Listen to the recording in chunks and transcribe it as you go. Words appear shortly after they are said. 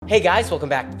Hey guys, welcome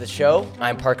back to the show.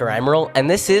 I'm Parker Emerald, and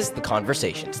this is The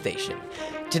Conversation Station.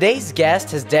 Today's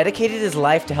guest has dedicated his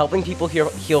life to helping people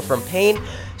heal from pain,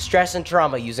 stress, and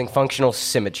trauma using functional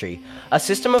symmetry, a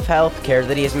system of healthcare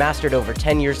that he has mastered over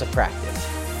 10 years of practice.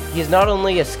 He is not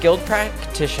only a skilled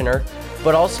practitioner,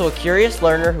 but also a curious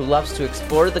learner who loves to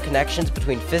explore the connections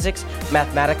between physics,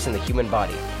 mathematics, and the human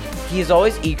body. He is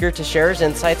always eager to share his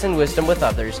insights and wisdom with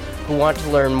others who want to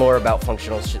learn more about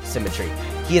functional symmetry.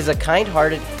 He is a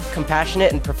kind-hearted,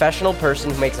 compassionate, and professional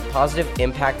person who makes a positive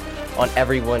impact on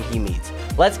everyone he meets.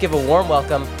 Let's give a warm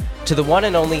welcome to the one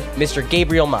and only Mr.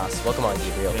 Gabriel Moss. Welcome on,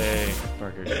 Gabriel. Hey,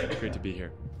 Parker. Great to be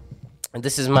here. And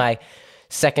this is my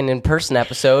second in-person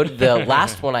episode. The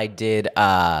last one I did,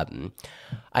 I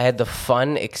had the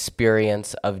fun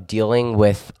experience of dealing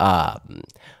with, I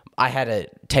had a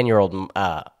 10-year-old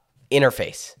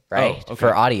interface, right,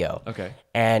 for audio. Okay.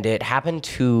 And it happened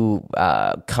to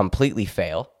completely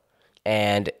fail.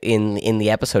 And in the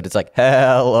episode, it's like,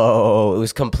 hello. It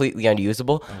was completely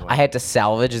unusable. Oh, wow. I had to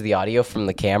salvage the audio from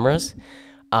the cameras.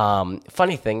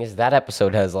 Funny thing is that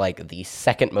episode has like the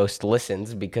second most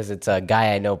listens because it's a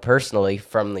guy I know personally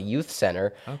from the youth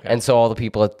center. Okay. And so all the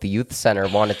people at the youth center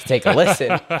wanted to take a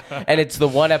listen. And it's the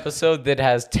one episode that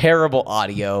has terrible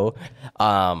audio.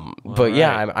 But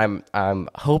yeah, I'm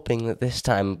hoping that this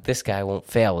time this guy won't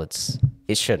fail.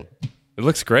 It shouldn't. It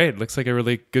looks great. It looks like a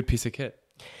really good piece of kit.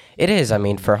 It is. I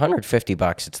mean, for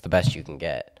 $150, it's the best you can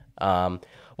get.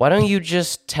 Why don't you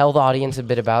just tell the audience a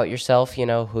bit about yourself, you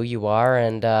know, who you are,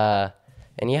 and yeah.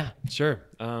 Sure.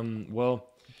 Well,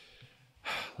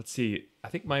 let's see. I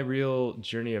think my real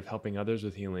journey of helping others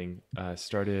with healing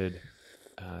started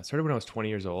when I was 20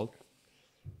 years old,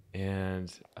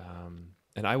 and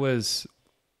I was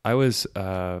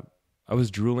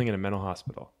drooling in a mental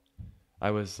hospital.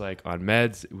 I was like on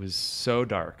meds. It was so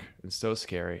dark and so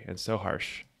scary and so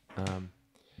harsh.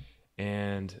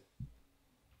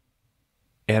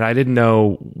 And I didn't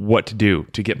know what to do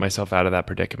to get myself out of that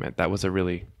predicament. That was a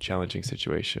really challenging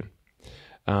situation.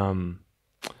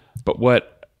 But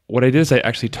what I did is I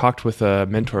actually talked with a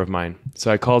mentor of mine.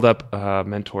 So I called up a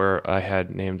mentor I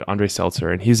had named Andre Seltzer,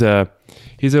 and he's a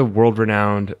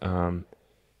world-renowned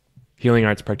healing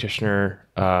arts practitioner,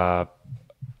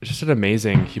 just an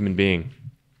amazing human being,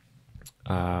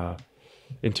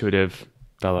 intuitive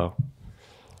fellow.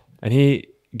 And he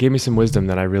gave me some wisdom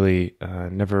that I really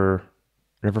never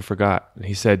forgot. And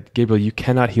he said, Gabriel, you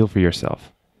cannot heal for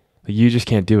yourself. Like, you just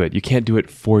can't do it. You can't do it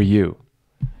for you.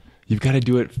 You've got to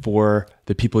do it for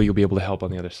the people you'll be able to help on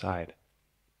the other side.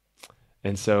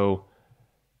 And so,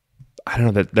 I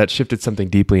don't know, that shifted something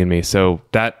deeply in me. So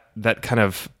that kind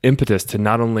of impetus to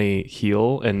not only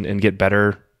heal and get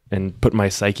better and put my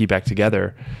psyche back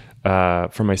together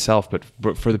for myself, but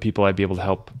for the people I'd be able to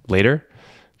help later,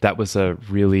 that was a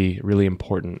really, really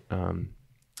important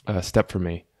step for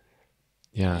me.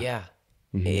 Yeah. Yeah.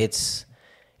 Mm-hmm.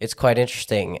 It's quite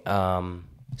interesting.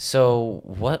 So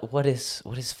what is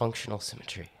functional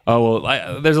symmetry? Oh,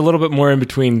 well, there's a little bit more in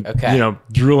between,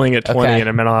 drooling at 20 in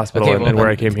a mental hospital and where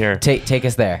I came here. Take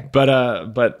us there. But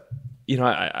I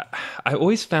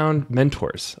always found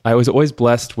mentors. I was always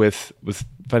blessed with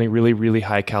finding really, really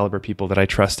high caliber people that I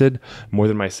trusted more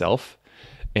than myself.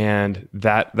 And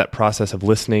that process of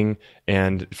listening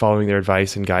and following their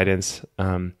advice and guidance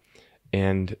and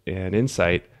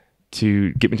insight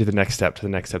to get me to the next step, to the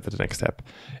next step, to the next step.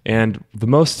 And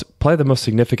probably the most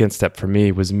significant step for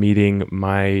me was meeting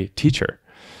my teacher,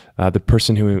 the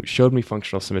person who showed me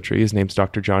functional symmetry. His name's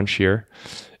Dr. John Shear.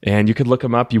 And you could look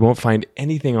him up. You won't find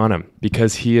anything on him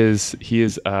because he's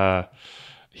a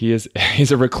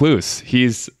recluse.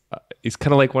 He's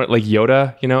kind of like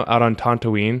Yoda, out on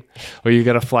Tatooine, where you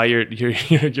got to fly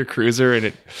your cruiser, and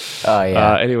it. Oh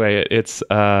yeah. Anyway, it's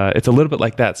a little bit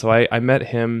like that. So I met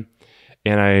him,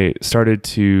 and I started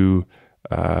to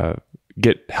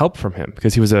get help from him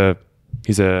because he's a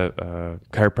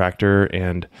chiropractor,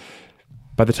 and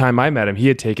by the time I met him, he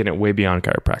had taken it way beyond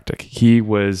chiropractic. He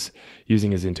was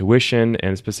using his intuition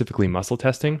and specifically muscle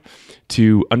testing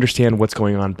to understand what's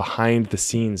going on behind the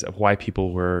scenes of why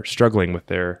people were struggling with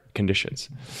their conditions.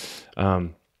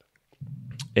 And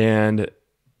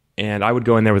I would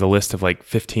go in there with a list of like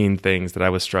 15 things that I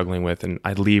was struggling with, and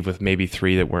I'd leave with maybe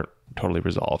 3 that weren't totally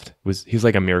resolved. He's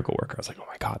like a miracle worker. I was like, oh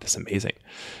my God, this is amazing.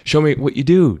 Show me what you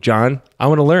do, John. I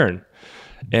want to learn.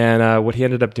 And what he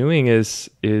ended up doing is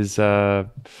say,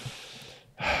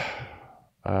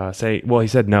 well, he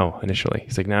said no initially.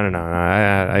 He's like, no,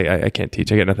 I can't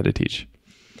teach. I got nothing to teach.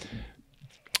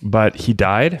 But he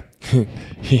died, and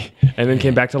then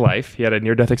came back to life. He had a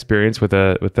near-death experience he had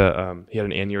an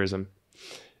aneurysm,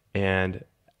 and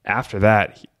after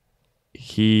that,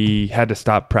 he had to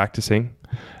stop practicing,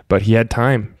 but he had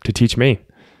time to teach me.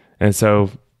 And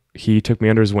so he took me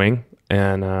under his wing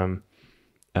and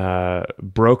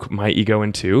broke my ego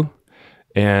in two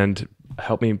and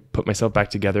helped me put myself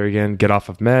back together again, get off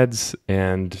of meds,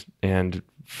 and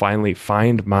finally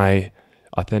find my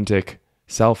authentic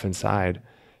self inside,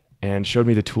 and showed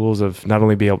me the tools of not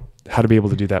only how to be able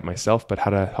to do that myself, but how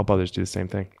to help others do the same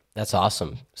thing. That's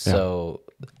awesome. So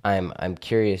I'm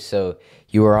curious. So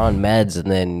you were on meds and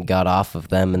then got off of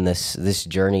them, and this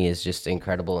journey is just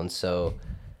incredible. And so,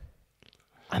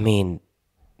 I mean,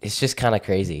 it's just kind of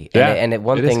crazy. Yeah, and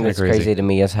one thing that's crazy to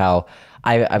me is how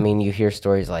I mean, you hear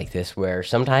stories like this where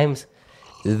sometimes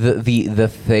the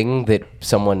thing that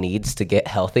someone needs to get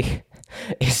healthy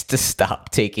is to stop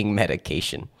taking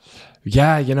medication.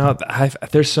 Yeah,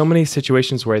 there's so many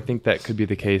situations where I think that could be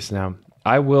the case. Now,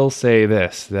 I will say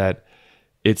this, that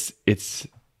it's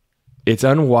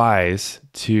unwise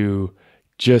to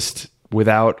just,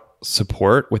 without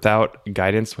support, without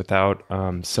guidance, without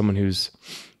someone who's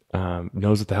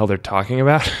knows what the hell they're talking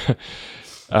about,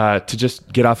 to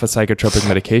just get off of psychotropic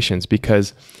medications,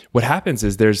 because what happens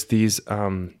is there's these,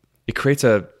 it creates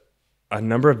a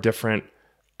number of different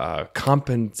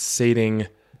compensating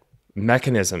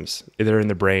mechanisms that are in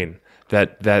the brain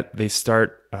that they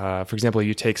start, for example,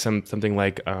 you take something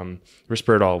like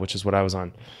risperidol, which is what I was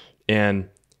on, and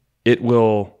it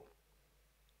will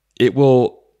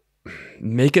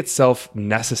make itself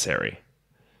necessary.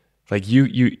 Like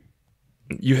you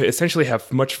essentially have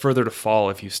much further to fall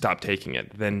if you stop taking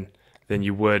it than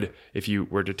you would if you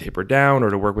were to taper down or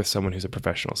to work with someone who's a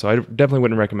professional. So I definitely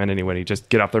wouldn't recommend anybody just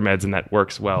get off their meds, and that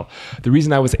works well. The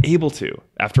reason I was able to,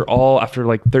 after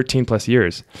like 13 plus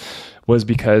years, was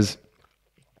because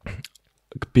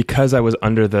I was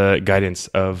under the guidance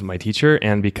of my teacher,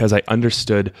 and because I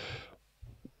understood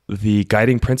the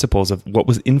guiding principles of what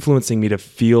was influencing me to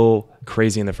feel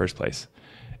crazy in the first place,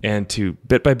 and to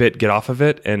bit by bit get off of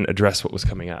it and address what was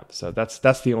coming up. So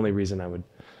that's the only reason I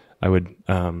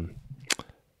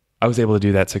was able to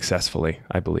do that successfully,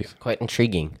 I believe. Quite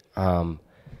intriguing.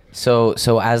 So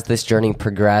as this journey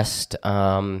progressed,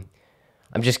 I'm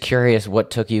just curious what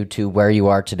took you to where you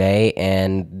are today,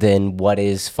 and then what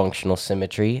is functional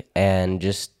symmetry, and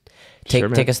just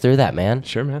take us through that, man.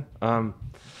 Sure, man.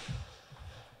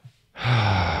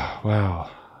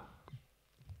 Wow.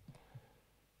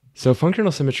 So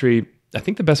functional symmetry, I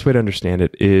think the best way to understand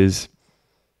it is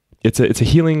it's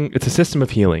a system of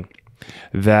healing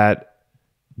that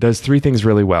does three things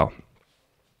really well.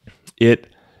 It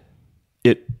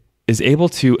is able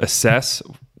to assess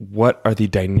what are the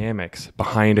dynamics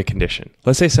behind a condition.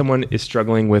 Let's say someone is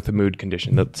struggling with a mood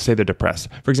condition. Let's say they're depressed.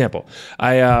 For example,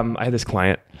 I had this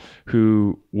client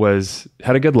who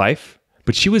had a good life,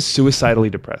 but she was suicidally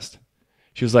depressed.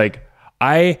 She was like,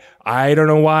 I don't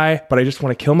know why, but I just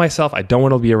want to kill myself. I don't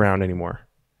want to be around anymore.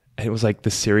 And it was like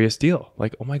the serious deal.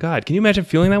 Like, oh my God, can you imagine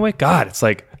feeling that way? God, it's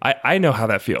like, I know how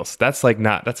that feels. That's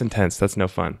that's intense. That's no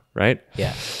fun, right?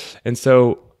 Yeah. And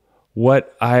so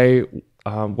what I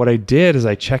did is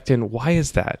I checked in, why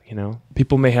is that?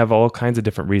 People may have all kinds of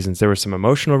different reasons. There were some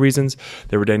emotional reasons.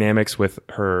 There were dynamics with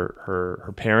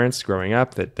her parents growing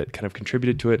up that kind of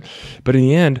contributed to it. But in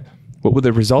the end,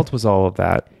 the result was all of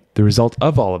that. The result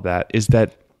of all of that is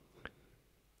that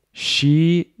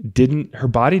her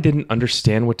body didn't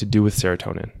understand what to do with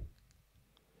serotonin.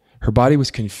 Her body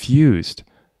was confused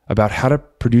about how to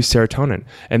produce serotonin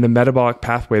and the metabolic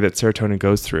pathway that serotonin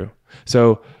goes through.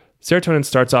 So serotonin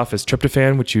starts off as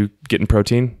tryptophan, which you get in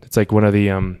protein. It's like one of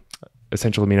the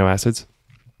essential amino acids.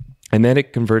 And then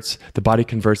the body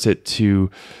converts it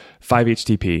to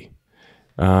 5-HTP.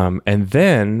 And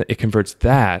then it converts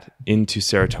that into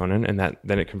serotonin, and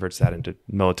then it converts that into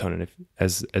melatonin.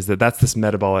 That's this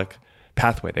metabolic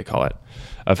pathway, they call it,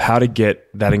 of how to get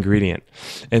that ingredient.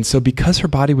 And so because her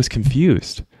body was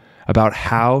confused about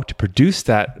how to produce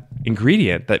that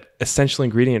ingredient, that essential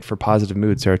ingredient for positive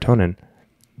mood, serotonin,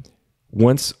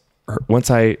 once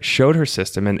I showed her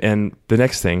system, and the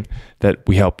next thing that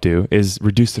we help do is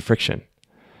reduce the friction.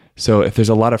 So if there's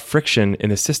a lot of friction in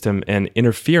the system and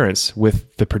interference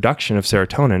with the production of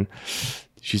serotonin,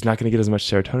 she's not going to get as much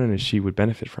serotonin as she would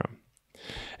benefit from.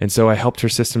 And so I helped her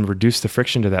system reduce the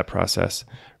friction to that process,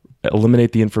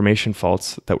 eliminate the information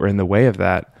faults that were in the way of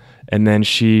that. And then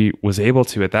she was able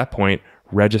to, at that point,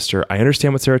 register, I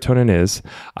understand what serotonin is.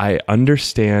 I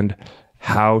understand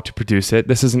how to produce it.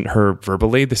 This isn't her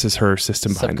verbally. This is her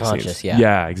system behind the scenes. Yeah.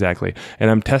 Yeah, exactly.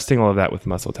 And I'm testing all of that with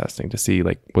muscle testing to see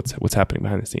like what's happening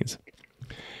behind the scenes.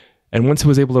 And once it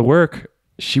was able to work,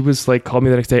 she was like, called me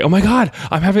the next day. Oh my God,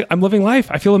 I'm living life.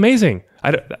 I feel amazing.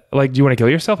 Do you want to kill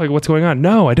yourself? Like, what's going on?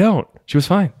 No, I don't. She was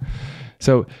fine.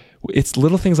 So it's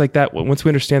little things like that. Once we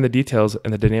understand the details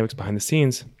and the dynamics behind the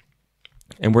scenes,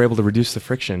 and we're able to reduce the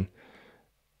friction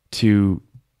to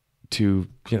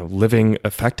living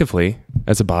effectively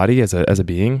as a body, as a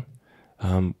being,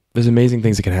 there's amazing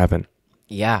things that can happen.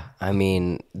 Yeah, I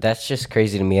mean, that's just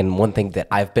crazy to me. And one thing that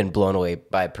I've been blown away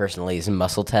by personally is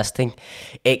muscle testing.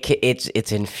 It's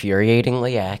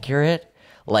infuriatingly accurate.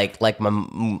 Like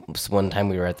one time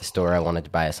we were at the store, I wanted to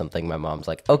buy something. My mom's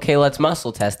like, "Okay, let's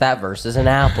muscle test that versus an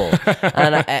apple,"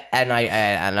 and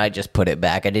I just put it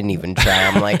back. I didn't even try.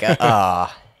 I'm like,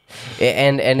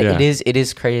 And it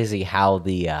is crazy how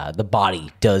the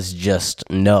body does just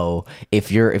know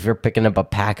if you're picking up a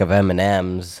pack of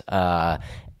M&Ms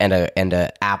and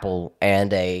a apple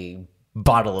and a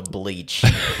bottle of bleach,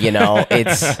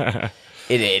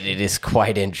 it is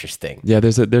quite interesting. Yeah,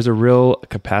 there's a real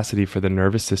capacity for the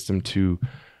nervous system to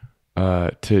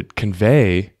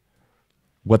convey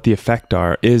what the effect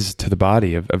is to the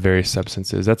body of various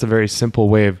substances. That's one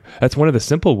of the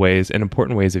simple ways and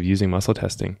important ways of using muscle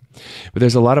testing. But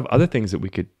there's a lot of other things that we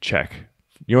could check.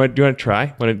 Do you want to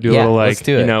try? Want to do a little let's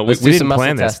do it. We didn't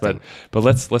plan this, but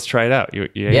let's try it out.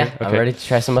 Okay. I'm ready to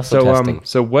try some muscle testing.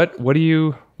 So what do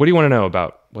you want to know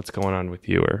about what's going on with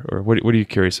you, or what are you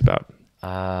curious about?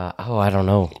 I don't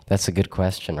know. That's a good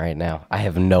question right now. I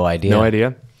have no idea. No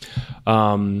idea.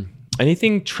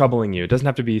 Anything troubling you? It doesn't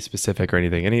have to be specific or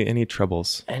anything. Any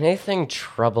troubles? Anything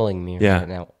troubling me right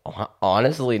now?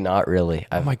 Honestly, not really.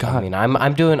 Oh my God. I mean,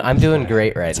 I'm doing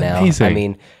great right now. Amazing. I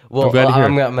mean,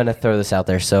 I'm going to throw this out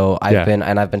there. So I've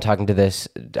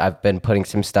been putting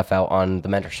some stuff out on the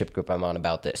mentorship group I'm on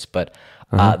about this, but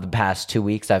the past 2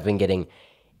 weeks I've been getting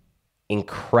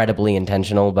incredibly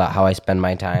intentional about how I spend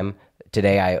my time.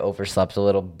 Today I overslept a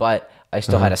little, but I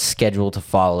still had a schedule to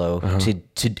follow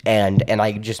and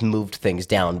I just moved things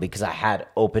down because I had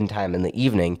open time in the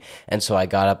evening. And so I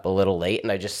got up a little late and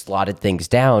I just slotted things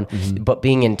down, but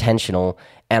being intentional.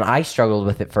 And I struggled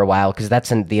with it for a while because that's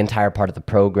the entire part of the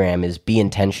program is be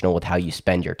intentional with how you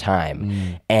spend your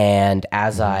time. And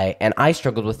I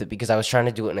struggled with it because I was trying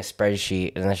to do it in a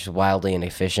spreadsheet and that's just wildly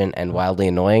inefficient and wildly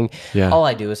annoying. Yeah. All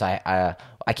I do is I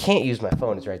can't use my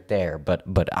phone. It's right there. But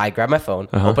I grab my phone,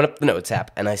 open up the Notes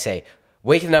app, and I say,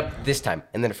 waking up this time.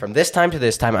 And then from this time to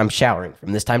this time, I'm showering.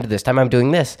 From this time to this time, I'm doing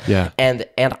this. Yeah. And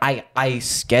I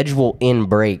schedule in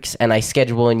breaks, and I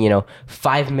schedule in,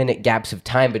 5-minute gaps of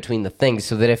time between the things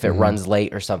so that if it runs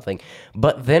late or something.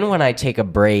 But then when I take a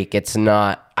break,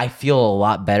 I feel a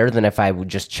lot better than if I would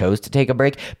just chose to take a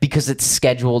break because it's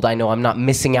scheduled. I know I'm not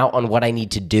missing out on what I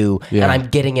need to do, and I'm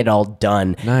getting it all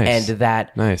done. Nice. And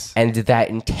that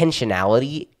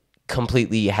intentionality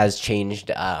completely has changed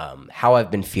how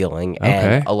I've been feeling,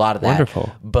 and a lot of that.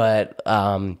 Wonderful. But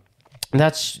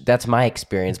that's my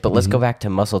experience. But let's go back to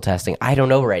muscle testing. I don't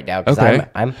know right now. Okay.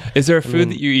 Is there a food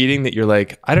that you're eating that you're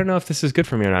like, I don't know if this is good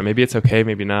for me or not? Maybe it's okay,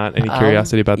 maybe not. Any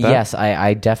curiosity about that? Yes,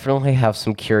 I definitely have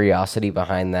some curiosity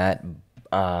behind that.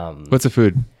 What's a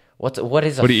food? What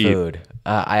is a food?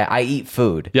 I eat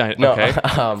food. Yeah. No, okay.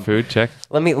 Food. Check.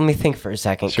 Let me think for a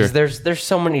second because there's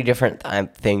so many different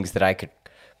things that I could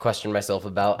question myself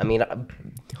about. I mean,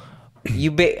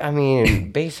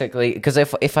 basically, because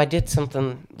if I did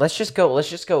something, let's just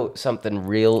go something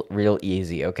real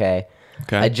easy, okay?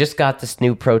 Okay. I just got this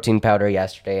new protein powder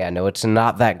yesterday. I know it's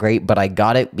not that great, but I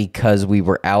got it because we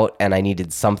were out and I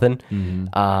needed something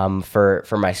for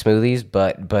my smoothies.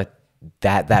 But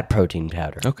that protein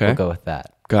powder, okay, we'll go with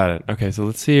that. Got it. Okay, so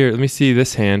let's see here. Let me see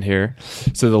this hand here.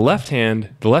 So the left hand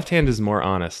is more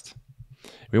honest.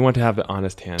 We want to have the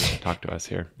honest hand talk to us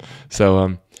here.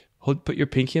 So put your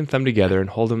pinky and thumb together and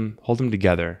hold them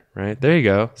together, right? There you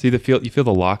go. See you feel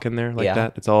the lock in there like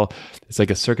that? It's like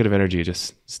a circuit of energy. It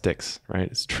just sticks, right?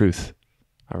 It's truth.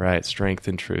 All right, strength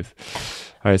and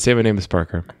truth. All right, say my name is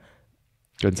Parker. Go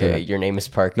ahead and say that. Your name is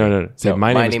Parker. No. Say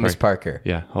my name is Parker.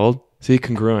 Yeah, hold. See,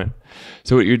 congruent.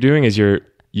 So what you're doing is you're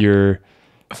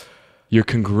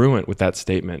congruent with that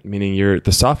statement, meaning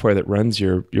the software that runs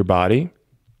your body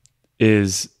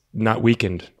is not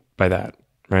weakened by that,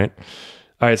 right?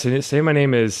 All right, so say my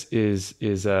name is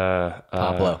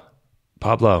Pablo.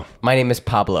 Pablo. My name is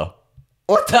Pablo.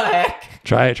 What the heck?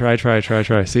 Try.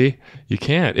 See, you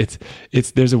can't.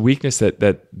 It's there's a weakness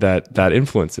that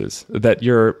influences that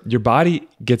your body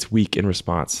gets weak in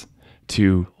response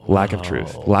to lack of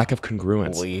truth, lack of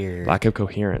congruence, lack of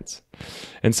coherence,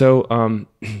 and so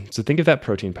think of that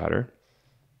protein powder.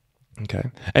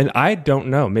 Okay. And I don't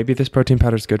know. Maybe this protein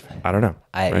powder is good. I don't know.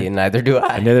 Neither do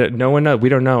I. No one knows. We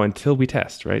don't know until we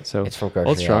test, right? So it's from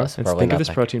grocery. Hold strong. Think of this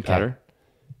protein powder.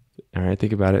 All right.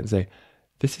 Think about it and say,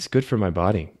 this is good for my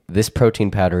body. This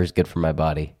protein powder is good for my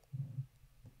body.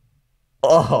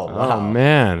 Oh, Oh wow.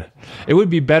 man, it would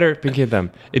be better. Thinking of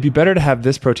them, it'd be better to have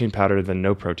this protein powder than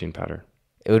no protein powder.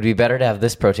 It would be better to have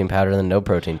this protein powder than no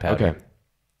protein powder. Okay.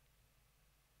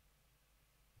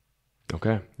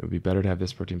 Okay, it would be better to have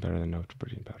this protein powder than no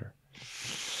protein powder.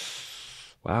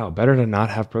 Wow, better to not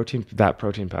have that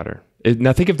protein powder.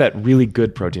 Now think of that really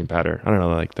good protein powder. I don't know,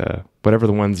 like whatever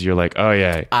the ones you're like, oh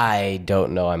yeah. I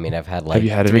don't know. I mean, I've had like Have you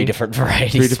had three any? different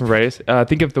varieties. 3 different varieties.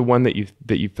 Think of the one that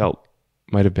you felt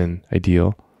might have been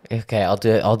ideal. Okay, I'll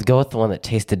go with the one that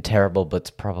tasted terrible, but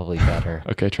it's probably better.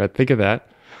 Okay, think of that.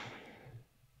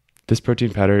 This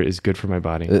protein powder is good for my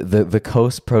body. The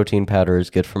Coast protein powder is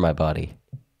good for my body.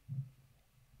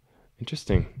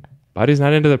 Interesting. Body's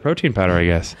not into the protein powder, I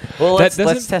guess. Well,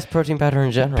 let's test protein powder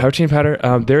in general. Protein powder.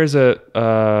 There is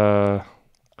a.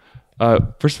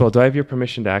 First of all, do I have your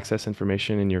permission to access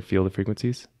information in your field of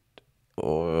frequencies?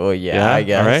 Oh yeah, I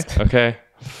guess. All right. Okay.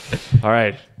 All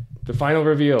right. The final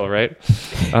reveal, right?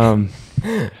 And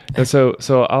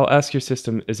so I'll ask your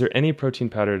system: is there any protein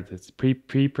powder that's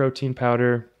pre-protein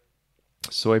powder,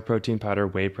 soy protein powder,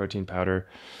 whey protein powder?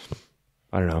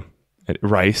 I don't know.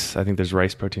 Rice. I think there's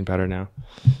rice protein powder now.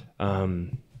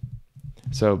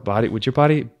 So would your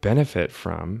body benefit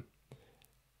from,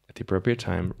 at the appropriate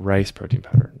time, rice protein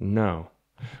powder? No.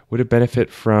 Would it benefit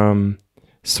from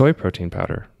soy protein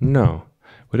powder? No.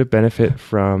 Would it benefit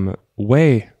from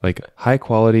whey, like high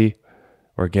quality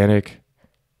organic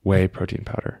whey protein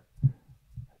powder?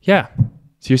 Yeah.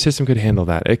 So your system could handle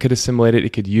that. It could assimilate it.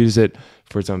 It could use it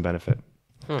for its own benefit.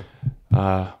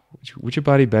 Would your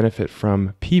body benefit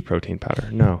from pea protein powder?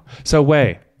 No. So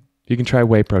whey. You can try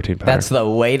whey protein powder. That's the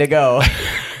way to go.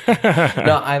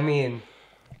 No, I mean,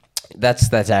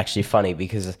 that's actually funny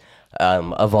because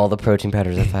of all the protein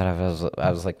powders I thought of,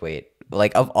 I was like, wait,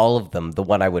 like of all of them, the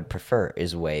one I would prefer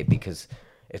is whey because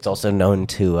it's also known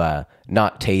to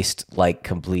not taste like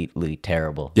completely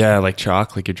terrible. Yeah, like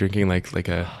chalk, like you're drinking like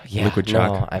a liquid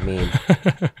chalk. No, I mean,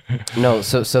 no.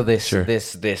 So this Sure.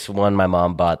 this one my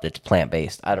mom bought that's plant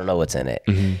based. I don't know what's in it.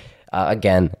 Mm-hmm.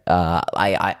 Again,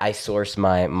 I source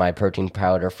my protein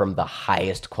powder from the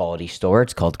highest quality store.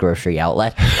 It's called Grocery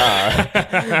Outlet.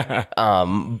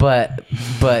 But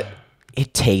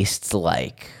it tastes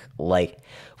like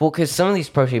well, because some of these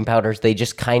protein powders they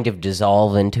just kind of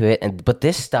dissolve into it, but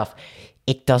this stuff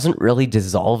it doesn't really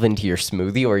dissolve into your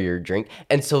smoothie or your drink,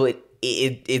 and so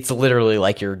it's literally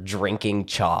like you're drinking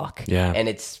chalk. Yeah, and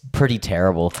it's pretty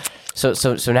terrible. So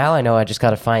now I know I just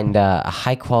got to find a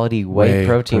high quality whey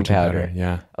protein powder.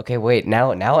 Yeah. Okay, wait.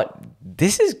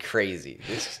 This is crazy.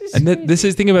 This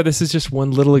is think about this is just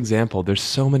one little example. There's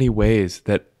so many ways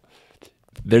that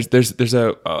there's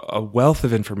a wealth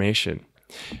of information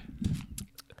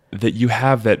that you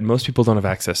have that most people don't have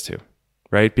access to,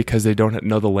 right? Because they don't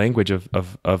know the language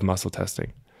of muscle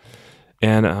testing,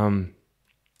 and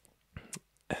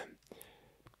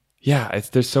yeah,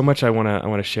 there's so much I want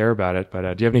to share about it.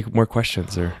 But do you have any more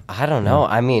questions or? I don't know.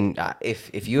 I mean,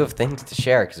 if you have things to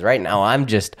share, because right now I'm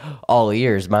just all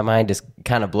ears. My mind is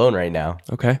kind of blown right now.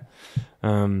 Okay.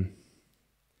 Well,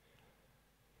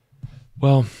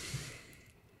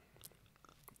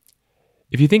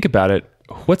 if you think about it,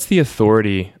 what's the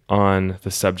authority on the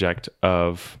subject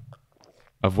of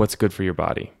what's good for your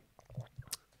body?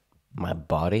 My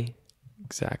body?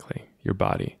 Exactly. Your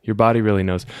body. Your body really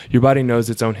knows. Your body knows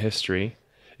its own history.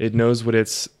 It knows what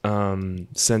it's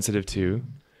sensitive to.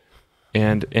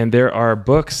 And there are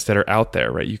books that are out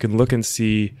there, right? You can look and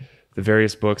see the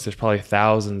various books. There's probably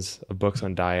thousands of books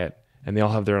on diet, and they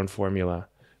all have their own formula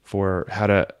for how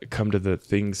to come to the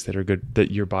things that are good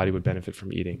that your body would benefit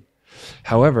from eating.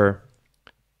 However,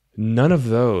 none of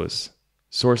those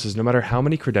sources, no matter how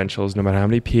many credentials, no matter how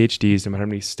many PhDs, no matter how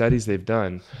many studies they've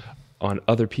done on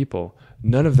other people,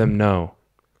 none of them know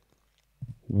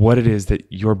what it is that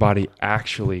your body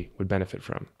actually would benefit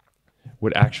from,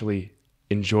 would actually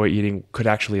enjoy eating, could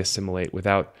actually assimilate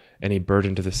without any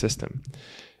burden to the system.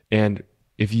 And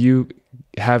if you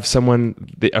have someone,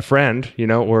 a friend,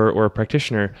 or a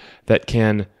practitioner that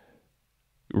can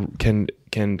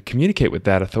communicate with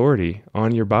that authority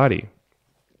on your body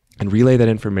and relay that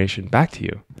information back to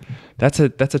you, that's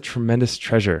a tremendous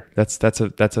treasure. That's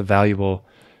a valuable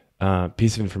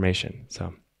piece of information.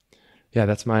 So yeah,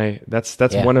 that's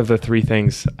one of the three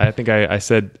things. I think I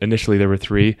said initially there were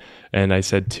three, and I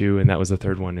said two, and that was the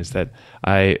third one, is that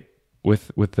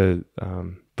with the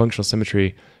functional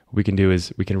symmetry, what we can do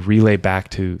is we can relay back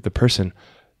to the person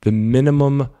the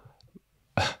minimum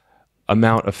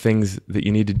amount of things that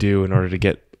you need to do in order to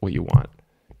get what you want.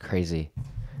 Crazy.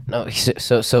 No,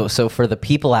 so for the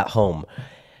people at home,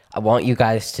 I want you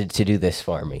guys to do this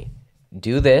for me.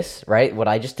 do this, right? What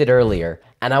I just did earlier.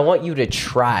 And I want you to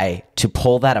try to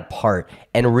pull that apart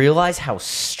and realize how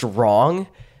strong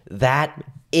that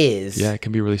is. Yeah, it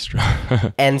can be really strong.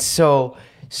 And so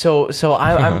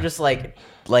I'm just like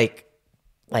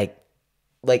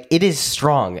it is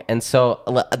strong. And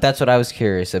so that's what I was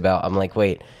curious about. I'm like,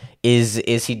 wait, is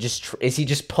he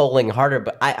just pulling harder?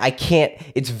 But I can't.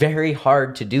 It's very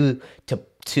hard to do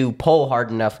to pull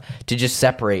hard enough to just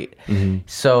separate.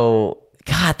 So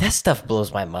God, that stuff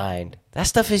blows my mind. That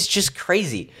stuff is just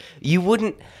crazy. You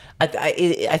wouldn't.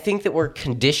 I think that we're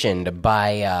conditioned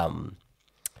by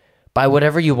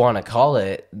whatever you want to call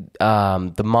it,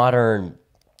 the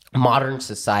modern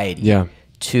society,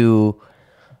 to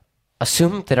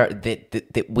assume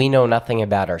that we know nothing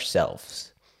about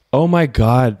ourselves. Oh my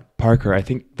God, Parker! I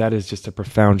think that is just a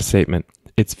profound statement.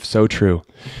 It's so true.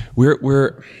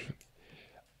 We're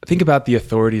think about the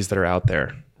authorities that are out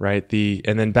there, right?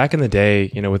 And then back in the day,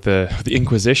 with the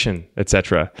Inquisition,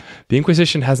 etc. The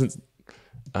Inquisition hasn't.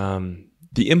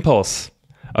 The impulse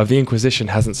of the Inquisition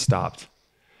hasn't stopped.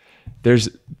 There's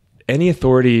any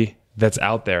authority that's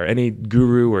out there, any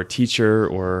guru or teacher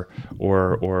or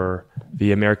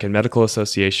the American Medical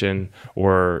Association,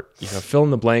 or fill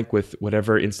in the blank with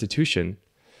whatever institution.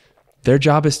 Their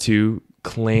job is to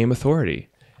claim authority,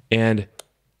 and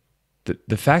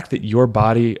the fact that your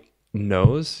body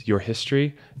knows your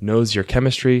history, knows your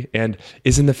chemistry, and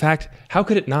is in the fact, how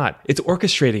could it not? It's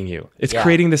orchestrating you. It's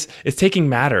creating this. It's taking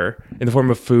matter in the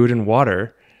form of food and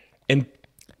water and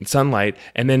sunlight,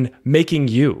 and then making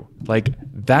you. Like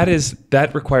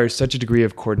that requires such a degree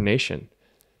of coordination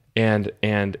and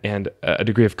a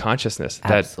degree of consciousness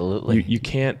that Absolutely. you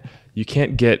can't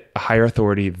get a higher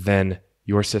authority than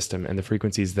your system and the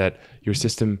frequencies that your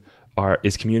system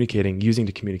is using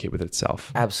to communicate with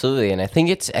itself. Absolutely. And I think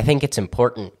it's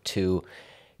important to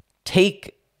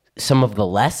take some of the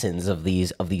lessons of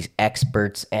these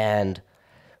experts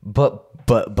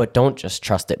but don't just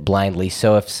trust it blindly.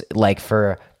 So if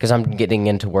because I'm getting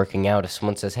into working out, if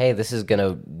someone says, "Hey, this is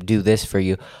gonna do this for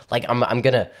you," like I'm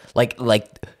gonna like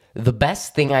the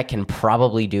best thing I can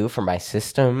probably do for my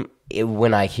system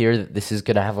when I hear that this is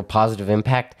gonna have a positive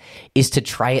impact is to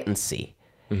try it and see.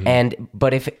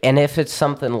 But if it's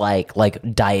something like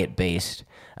diet based,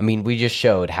 I mean, we just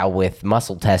showed how with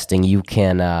muscle testing you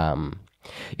can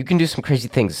do some crazy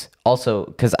things. Also,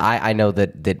 because I know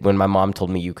that when my mom told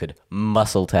me you could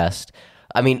muscle test,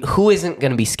 I mean, who isn't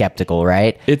going to be skeptical,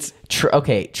 right? It's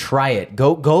okay. Try it.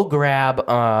 Go grab.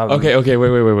 Okay.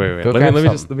 Wait.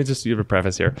 Let me just give a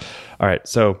preface here. All right.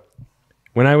 So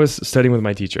when I was studying with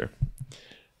my teacher,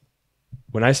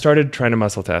 when I started trying to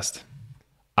muscle test,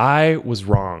 I was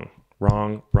wrong.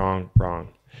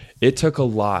 It took a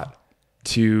lot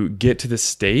to get to the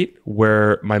state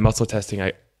where my muscle testing,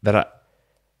 it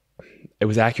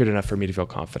was accurate enough for me to feel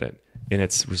confident in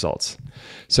its results.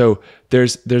 So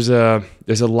there's a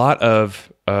lot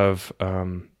of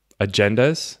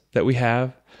agendas that we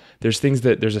have. There's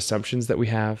assumptions that we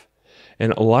have,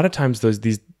 and a lot of times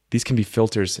these can be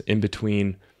filters in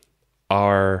between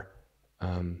our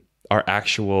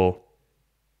actual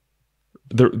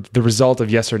the result of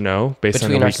yes or no based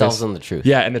between on ourselves and the truth.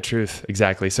 Yeah, and the truth,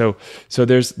 exactly. So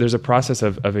there's a process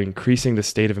of increasing the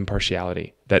state of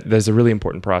impartiality. There's a really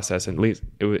important process, at least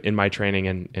in my training,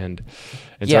 and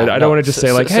so I don't want to just say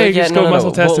just go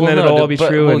muscle test and then it'll all be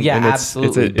true.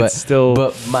 Absolutely. It's still.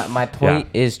 But my point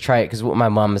is try it, because what my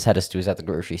mom has had us do is at the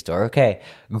grocery store. Okay,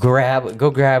 go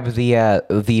grab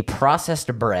the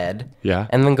processed bread. Yeah.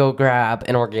 And then go grab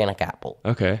an organic apple.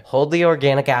 Okay. Hold the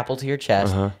organic apple to your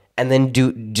chest. And then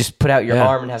just put out your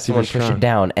arm and have someone push it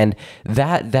down. And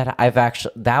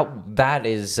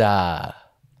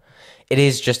it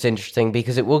is just interesting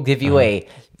because it will give you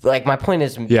my point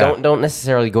is don't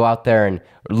necessarily go out there and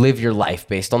live your life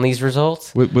based on these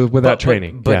results without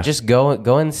training. But just go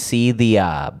and see the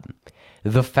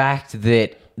fact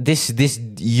that this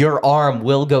your arm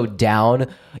will go down.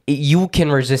 You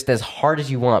can resist as hard as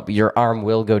you want, but your arm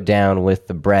will go down with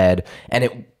the bread,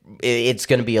 and it's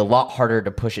going to be a lot harder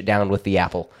to push it down with the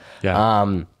apple.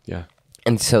 Yeah.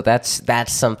 And so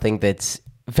that's something that's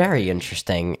very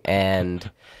interesting, and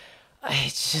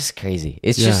it's just crazy.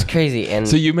 It's just crazy. And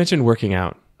so you mentioned working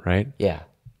out, right? Yeah.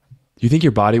 Do you think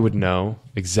your body would know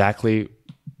exactly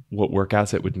what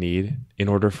workouts it would need in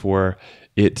order for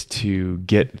it to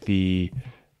get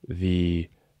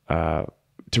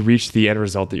to reach the end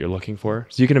result that you're looking for?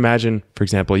 So you can imagine, for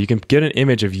example, you can get an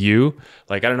image of you,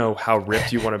 like, I don't know how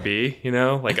ripped you want to be,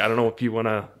 like, I don't know if you want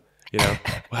to,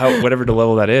 whatever the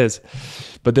level that is,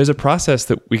 but there's a process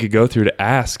that we could go through to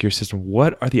ask your system,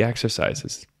 what are the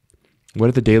exercises? What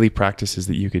are the daily practices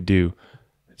that you could do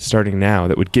starting now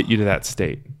that would get you to that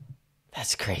state.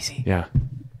 That's crazy. Yeah.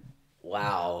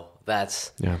 Wow.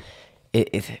 That's Yeah.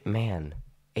 Man,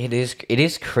 it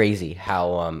is crazy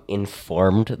how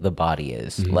informed the body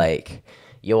is. Mm-hmm. Like,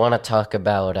 you want to talk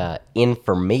about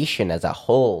information as a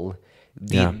whole.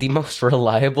 The most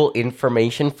reliable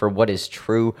information for what is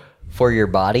true for your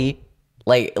body,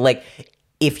 like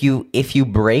if you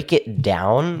break it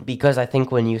down, because I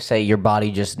think when you say your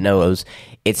body just knows,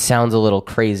 it sounds a little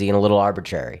crazy and a little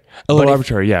arbitrary.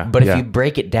 Yeah. But yeah. if you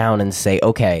break it down and say,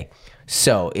 okay,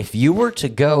 so if you were to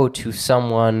go to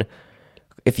someone,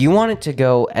 if you wanted to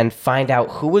go and find out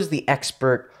who was the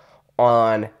expert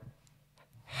on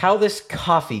how this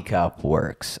coffee cup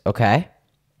works, okay?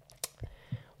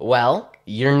 Well,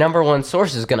 your number one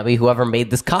source is going to be whoever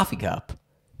made this coffee cup.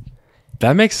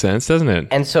 That makes sense, doesn't it?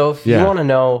 And so if you want to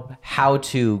know how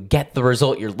to get the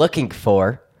result you're looking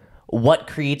for, what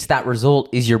creates that result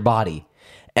is your body.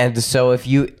 And so if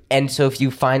you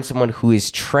find someone who is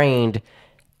trained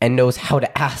and knows how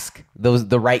to ask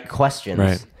the right questions,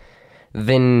 right,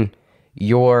 then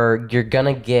you're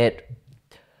gonna get,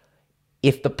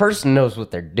 if the person knows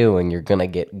what they're doing, you're gonna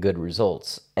get good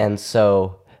results. And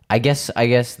so I guess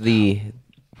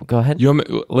go ahead.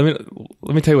 Let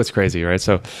me tell you what's crazy, right?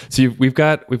 So we've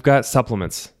got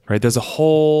supplements, right? There's a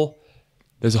whole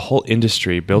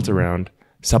industry built around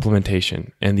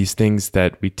supplementation and these things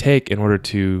that we take in order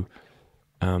to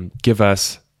give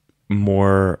us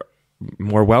more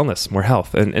wellness, more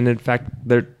health, and in fact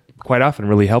they're quite often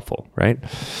really helpful, right?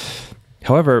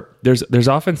 However, there's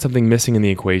often something missing in the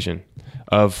equation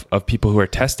of people who are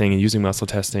testing and using muscle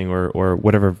testing or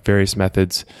whatever various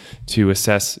methods to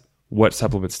assess what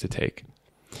supplements to take.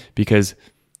 Because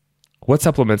what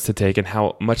supplements to take and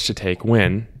how much to take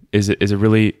when is a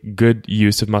really good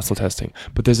use of muscle testing.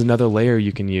 But there's another layer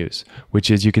you can use,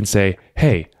 which is you can say,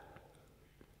 hey,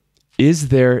 is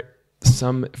there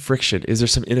some friction? Is there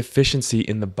some inefficiency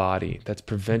in the body that's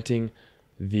preventing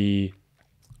the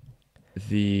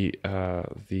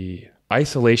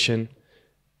isolation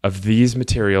of these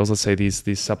materials? Let's say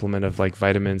these supplement of like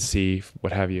vitamin C,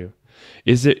 what have you.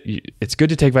 It's good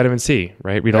to take vitamin C,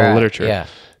 right? Read all the literature. Yeah.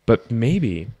 But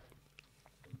maybe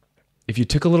if you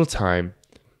took a little time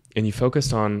and you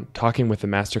focused on talking with the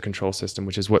master control system,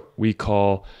 which is what we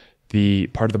call the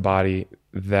part of the body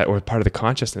or part of the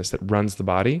consciousness that runs the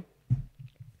body.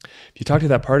 If you talk to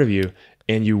that part of you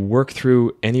and you work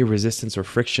through any resistance or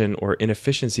friction or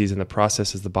inefficiencies in the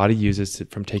processes the body uses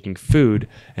from taking food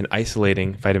and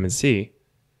isolating vitamin C,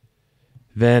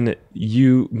 then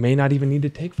you may not even need to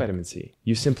take vitamin C.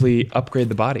 You simply upgrade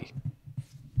the body.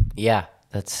 Yeah,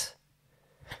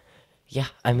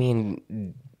 I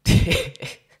mean,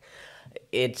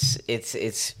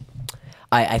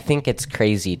 I think it's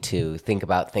crazy to think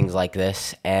about things like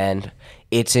this, and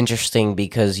it's interesting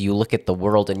because you look at the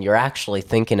world and you're actually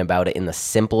thinking about it in the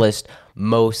simplest,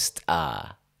 most,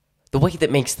 the way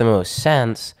that makes the most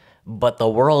sense, but the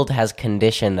world has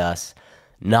conditioned us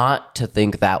not to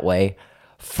think that way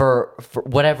for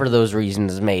whatever those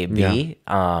reasons may be.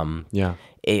 Yeah.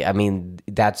 I mean,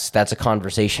 that's a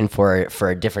conversation for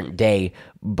a different day,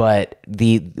 but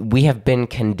we have been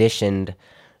conditioned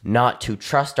not to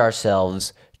trust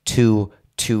ourselves to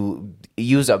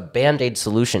use a Band-Aid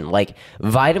solution like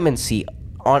vitamin C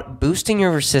on boosting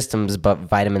your systems. But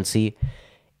vitamin C,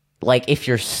 like if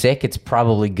you're sick, it's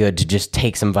probably good to just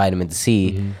take some vitamin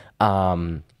C,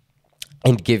 and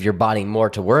give your body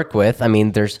more to work with. I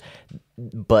mean,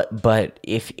 but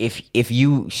if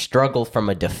you struggle from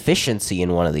a deficiency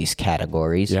in one of these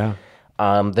categories,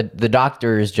 the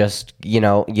doctor is just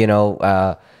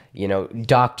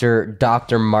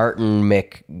Dr. Martin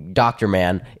Doctor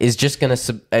Man is just gonna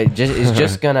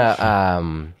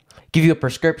give you a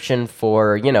prescription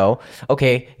for,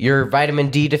 okay, you're vitamin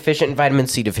D deficient and vitamin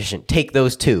C deficient. Take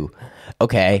those two,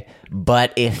 okay.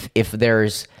 But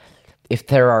if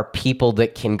there are people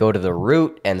that can go to the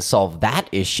root and solve that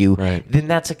issue, right, then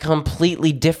that's a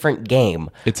completely different game.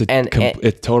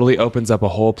 It totally opens up a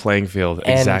whole playing field.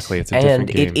 Exactly, it's a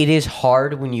different game. It is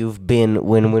hard when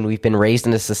we've been raised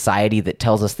in a society that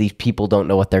tells us these people don't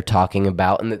know what they're talking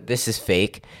about and that this is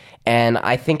fake. And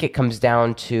I think it comes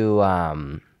down to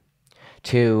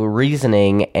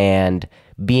reasoning and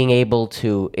being able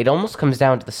to. It almost comes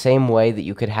down to the same way that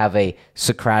you could have a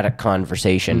Socratic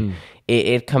conversation.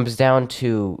 It comes down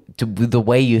to the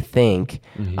way you think.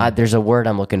 There's a word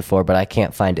I'm looking for, but I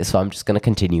can't find it, so I'm just going to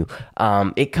continue.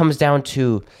 It comes down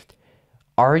to,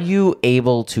 are you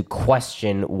able to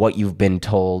question what you've been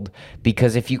told?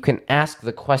 Because if you can ask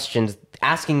the questions,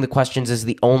 asking the questions is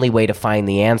the only way to find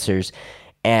the answers.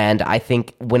 And I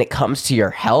think when it comes to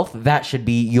your health, that should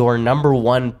be your number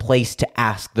one place to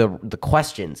ask the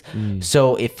questions.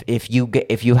 So if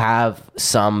you have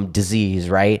some disease,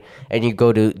 right, and you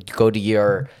go to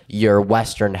your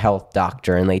Western health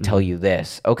doctor and they tell you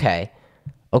this, okay,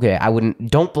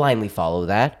 don't blindly follow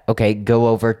that. Okay, go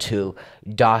over to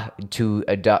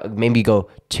maybe go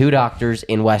 2 doctors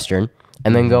in Western,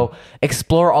 and then go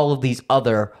explore all of these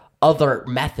other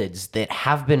methods that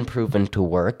have been proven to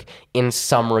work in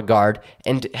some regard.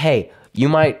 And hey, you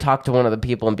might talk to one of the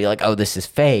people and be like, "Oh, this is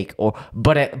fake,"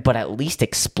 but at least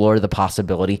explore the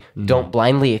possibility. Don't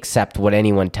blindly accept what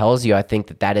anyone tells you. I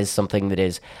think that is something that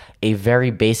is a very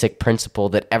basic principle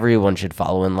that everyone should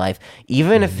follow in life.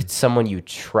 Even if it's someone you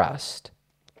trust,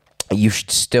 you should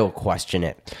still question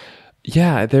it.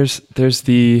 Yeah, there's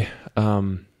the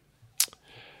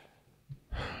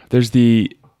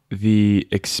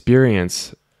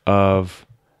experience of,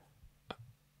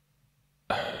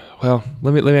 well,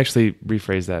 let me actually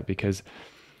rephrase that, because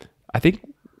I think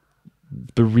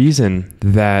the reason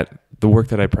that the work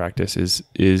that I practice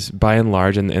is by and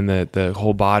large, and the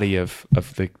whole body of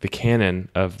the canon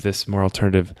of this more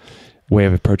alternative way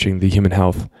of approaching the human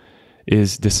health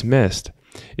is dismissed,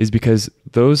 is because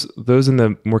those in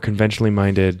the more conventionally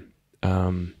minded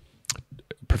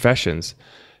professions,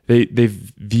 they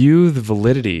view the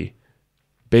validity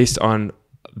based on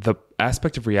the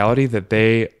aspect of reality that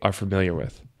they are familiar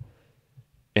with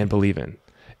and believe in.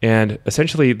 And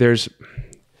essentially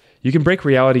you can break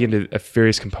reality into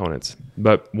various components,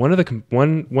 but one of the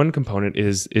one component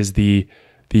is the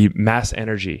mass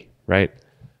energy, right?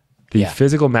 The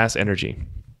physical mass energy,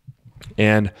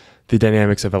 and the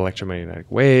dynamics of electromagnetic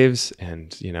waves,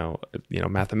 and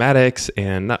mathematics,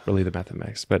 and not really the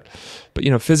mathematics, but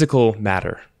physical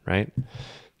matter, right?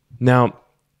 Now,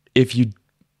 if you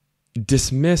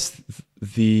dismiss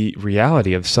the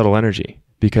reality of subtle energy,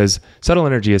 because subtle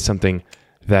energy is something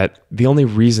that the only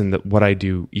reason that what I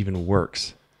do even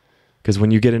works, because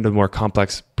when you get into the more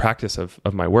complex practice of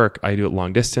my work, I do it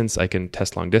long distance. I can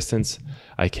test long distance.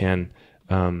 I can,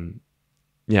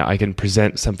 I can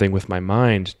present something with my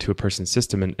mind to a person's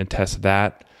system and test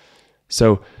that.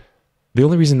 So the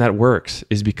only reason that works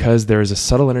is because there is a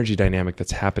subtle energy dynamic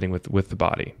that's happening with the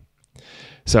body.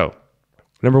 So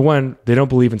number one, they don't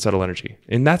believe in subtle energy,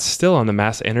 and that's still on the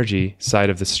mass energy side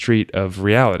of the street of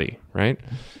reality, right?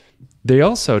 They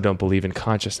also don't believe in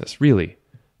consciousness, really.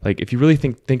 Like, if you really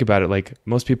think about it, like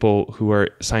most people who are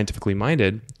scientifically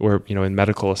minded, or in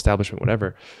medical establishment,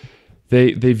 whatever,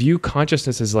 they view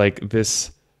consciousness as like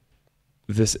this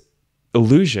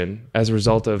illusion as a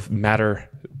result of matter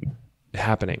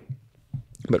happening.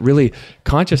 But really,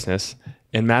 consciousness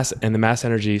and the mass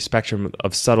energy spectrum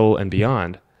of subtle and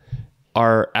beyond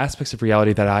are aspects of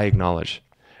reality that I acknowledge,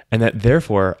 and that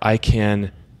therefore I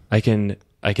can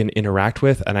interact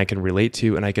with, and I can relate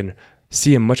to, and I can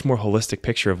see a much more holistic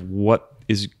picture of what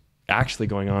is actually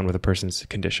going on with a person's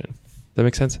condition. Does that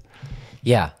make sense?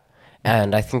 Yeah.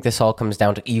 And I think this all comes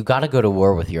down to, you got to go to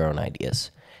war with your own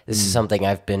ideas. This is something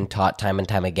I've been taught time and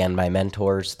time again by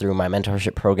mentors, through my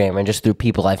mentorship program, and just through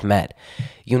people I've met.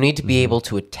 You need to be able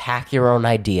to attack your own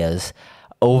ideas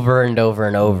over and over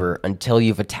and over until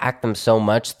you've attacked them so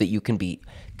much that you can be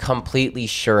completely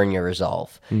sure in your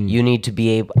resolve. You need to be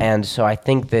able, and so I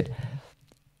think that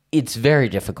it's very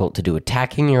difficult to do.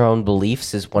 Attacking your own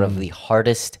beliefs is one of the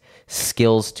hardest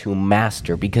skills to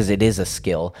master, because it is a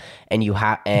skill, and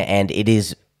it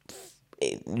is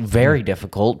very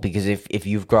difficult, because if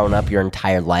you've grown up your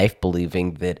entire life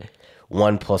believing that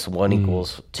 1 + 1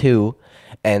 equals 2,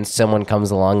 and someone comes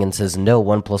along and says, no,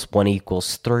 1 + 1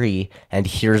 equals 3, and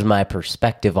here's my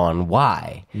perspective on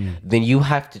why, then you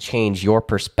have to change your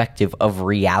perspective of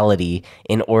reality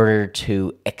in order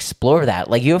to explore that.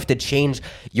 Like, you have to change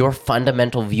your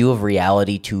fundamental view of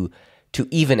reality to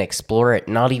even explore it,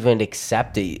 not even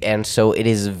accept it. And so it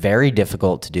is very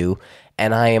difficult to do.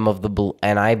 And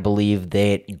I believe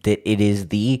that it is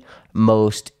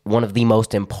one of the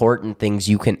most important things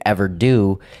you can ever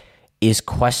do is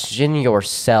question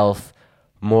yourself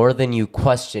more than you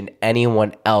question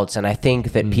anyone else. And I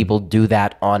think that people do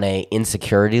that on a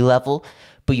insecurity level,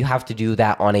 but you have to do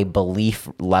that on a belief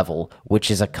level, which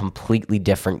is a completely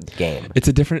different game. It's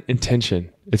a different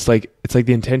intention. It's like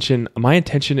the intention. My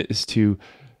intention is to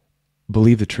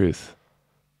believe the truth,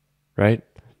 right?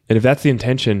 And if that's the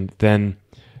intention, then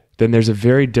there's a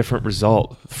very different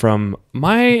result from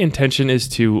my intention is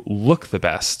to look the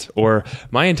best, or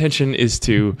my intention is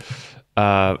to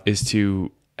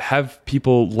have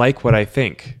people like what I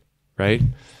think, right?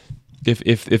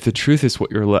 If the truth is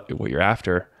what you're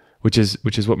after, which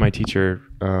is what my teacher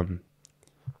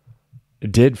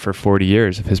did for 40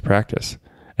 years of his practice,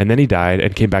 And then he died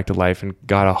and came back to life and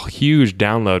got a huge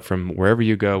download from wherever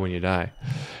you go when you die.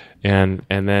 And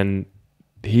then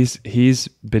he's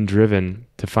been driven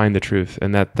to find the truth.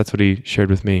 And that's what he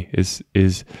shared with me is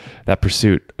that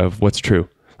pursuit of what's true.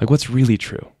 Like what's really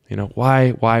true. You know,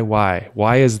 why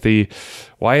is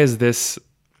this,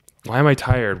 why am I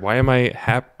tired? Why am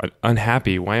I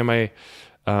unhappy? Why am I,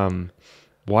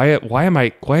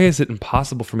 why is it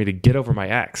impossible for me to get over my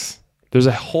ex? There's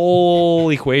a whole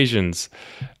equations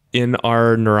in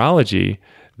our neurology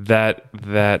that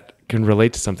can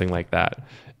relate to something like that.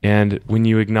 And when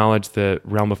you acknowledge the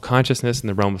realm of consciousness and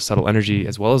the realm of subtle energy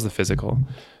as well as the physical,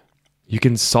 you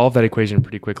can solve that equation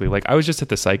pretty quickly. Like I was just at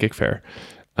the psychic fair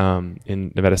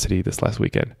in Nevada City this last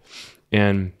weekend,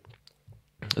 and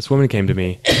this woman came to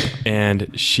me,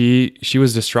 and she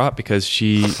was distraught because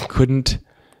she couldn't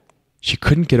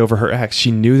get over her ex. She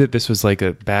knew that this was like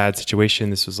a bad situation.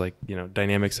 This was like, you know,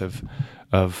 dynamics of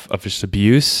just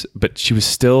abuse, but she was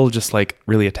still just like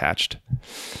really attached.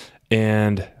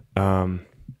 And what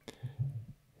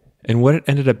it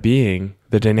ended up being,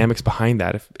 the dynamics behind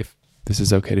that, if this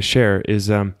is okay to share,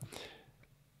 is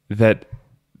that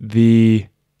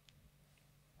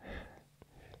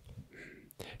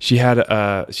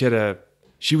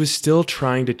she was still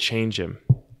trying to change him.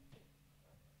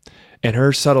 And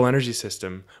her subtle energy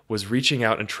system was reaching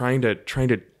out and trying to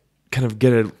kind of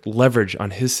get a leverage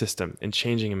on his system and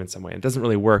changing him in some way. It doesn't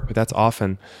really work, but that's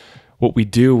often what we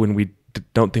do when we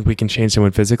don't think we can change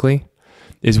someone physically,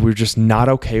 is we're just not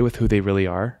okay with who they really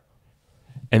are.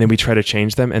 And then we try to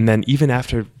change them. And then even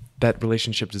after that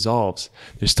relationship dissolves,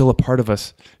 there's still a part of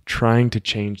us trying to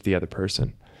change the other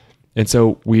person. And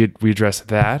so we addressed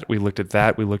that. We looked at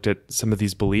that. We looked at some of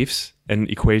these beliefs and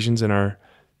equations in her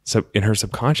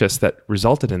subconscious that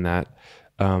resulted in that.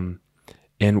 And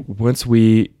once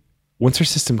her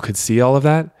system could see all of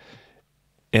that,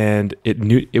 and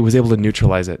it was able to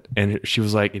neutralize it, and she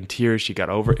was like in tears. She got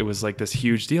over it. It was like this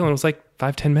huge deal, and it was like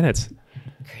 5-10 minutes.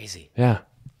 Crazy. Yeah.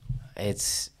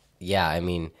 I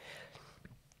mean,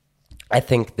 I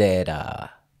think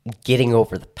that getting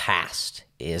over the past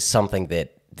is something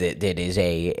that is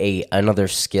another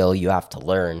skill you have to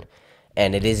learn.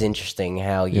 And it is interesting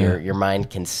how your mind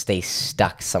can stay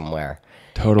stuck somewhere.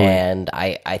 Totally. And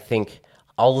I think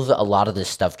a lot of this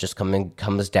stuff just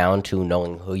comes down to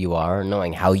knowing who you are,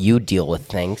 knowing how you deal with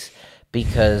things,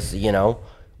 because, you know,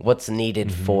 what's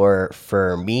needed for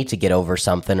me to get over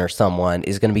something or someone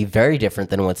is going to be very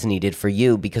different than what's needed for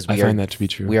you, because I find that to be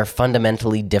true. We are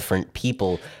fundamentally different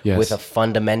people with a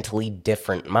fundamentally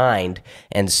different mind.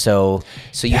 And so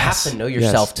you have to know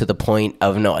yourself to the point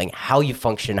of knowing how you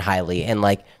function highly. And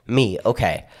like me,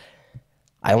 okay,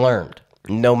 I learned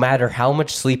no matter how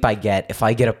much sleep I get, if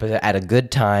I get up at a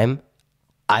good time,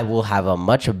 I will have a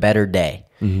much better day.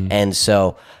 And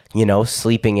so, you know,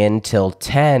 sleeping in till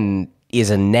 10 is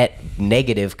a net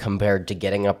negative compared to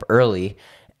getting up early.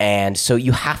 And so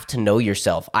you have to know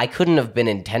yourself. I couldn't have been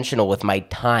intentional with my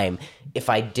time if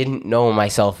I didn't know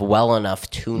myself well enough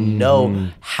to know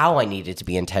how I needed to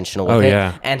be intentional with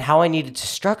it and how I needed to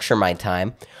structure my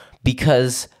time.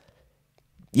 Because,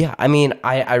 I mean,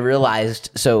 I realized,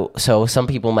 so some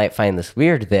people might find this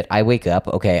weird that I wake up,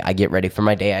 okay, I get ready for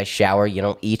my day, I shower,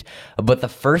 eat. But the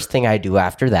first thing I do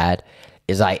after that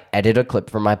is I edit a clip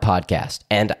for my podcast.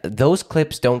 And those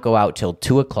clips don't go out till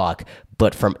 2 o'clock,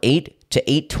 but from 8 to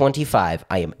 8:25,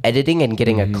 I am editing and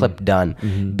getting a clip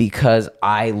done because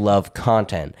I love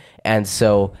content. And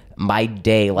so my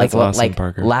day, like last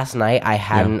night, I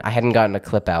hadn't gotten a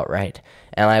clip out right.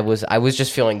 And I was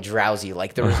just feeling drowsy.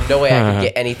 Like there was no way I could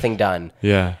get anything done.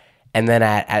 Yeah. And then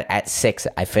at 6,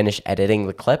 I finished editing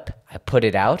the clip. I put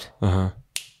it out.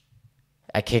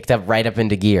 I kicked up right up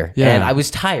into gear. Yeah. And I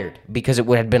was tired because it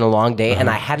had been a long day and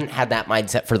I hadn't had that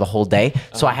mindset for the whole day.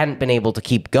 So I hadn't been able to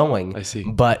keep going. I see.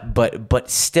 But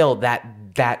still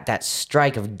that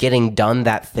strike of getting done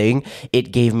that thing,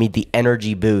 it gave me the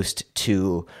energy boost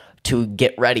to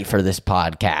get ready for this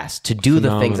podcast, to do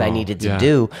the things I needed to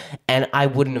do. And I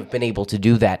wouldn't have been able to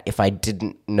do that if I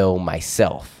didn't know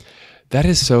myself. That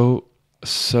is so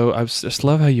I just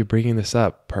love how you're bringing this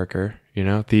up, Parker. You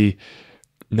know, the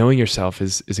knowing yourself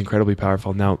is incredibly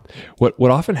powerful. Now,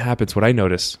 what often happens, what I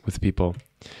notice with people,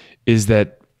 is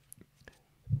that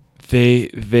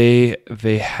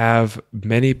they have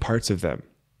many parts of them.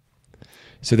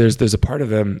 So there's a part of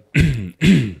them,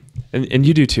 and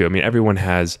you do too. I mean, everyone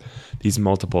has these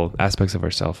multiple aspects of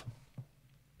ourself.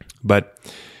 But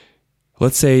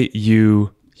let's say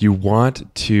you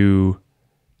want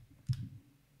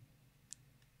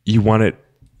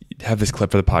have this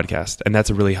clip for the podcast, and that's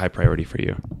a really high priority for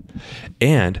you.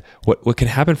 And what can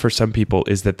happen for some people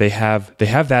is that they have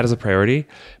that as a priority,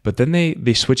 but then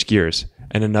they switch gears,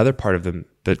 and another part of them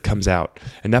that comes out,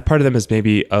 and that part of them is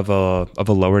maybe of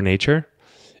a lower nature.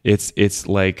 It's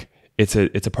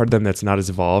a part of them that's not as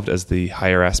evolved as the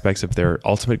higher aspects of their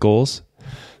ultimate goals,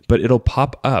 but it'll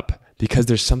pop up because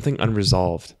there's something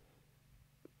unresolved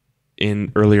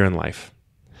earlier in life.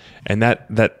 And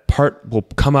that part will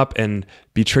come up and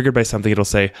be triggered by something. It'll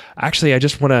say, actually, I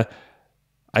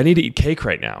need to eat cake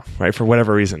right now, right? For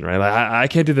whatever reason, right? Like, I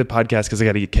can't do the podcast because I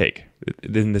got to eat cake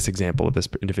in this example of this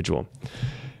individual.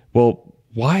 Well,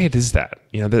 why is that?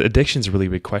 The addiction is a really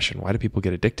big question. Why do people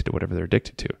get addicted to whatever they're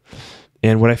addicted to?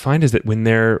 And what I find is that when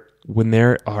there's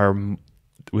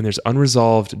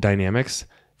unresolved dynamics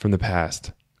from the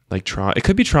past, like trauma, it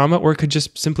could be trauma, or it could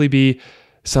just simply be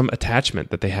some attachment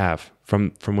that they have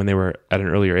from when they were at an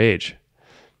earlier age.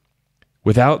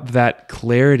 Without that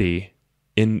clarity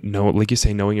like you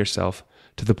say, knowing yourself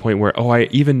to the point where, I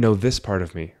even know this part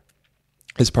of me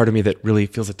that really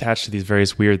feels attached to these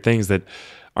various weird things that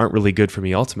aren't really good for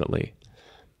me ultimately.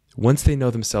 Once they know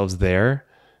themselves there,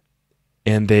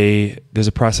 and there's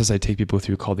a process I take people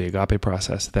through called the agape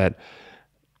process that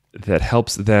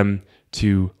helps them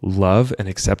to love and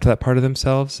accept that part of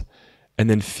themselves, and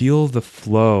then feel the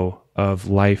flow of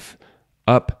life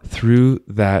up through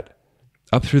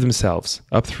themselves,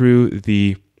 up through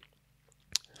the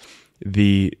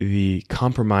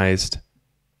compromised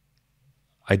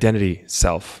identity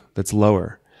self that's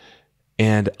lower,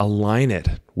 and align it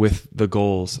with the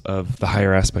goals of the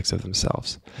higher aspects of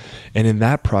themselves. And in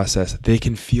that process, they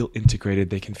can feel integrated,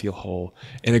 they can feel whole.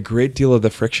 And a great deal of the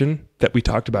friction that we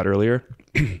talked about earlier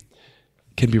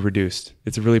can be reduced.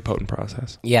 It's a really potent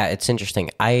process. Yeah, it's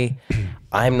interesting.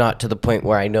 I'm not to the point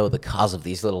where I know the cause of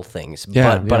these little things,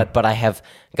 but I have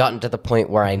gotten to the point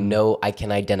where I know I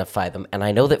can identify them. And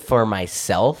I know that for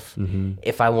myself,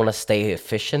 if I want to stay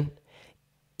efficient,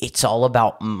 it's all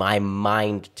about my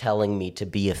mind telling me to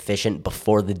be efficient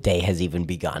before the day has even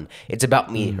begun. It's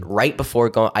about me right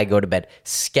before I go to bed,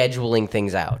 scheduling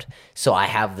things out. So I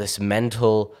have this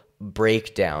mental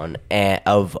breakdown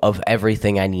of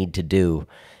everything I need to do.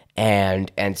 And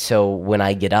so when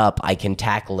I get up, I can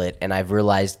tackle it. And I've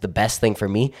realized the best thing for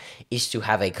me is to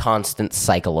have a constant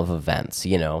cycle of events,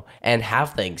 and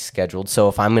have things scheduled. So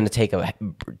if I'm going to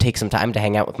take some time to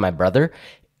hang out with my brother,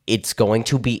 it's going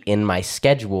to be in my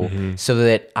schedule so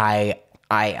that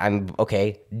I'm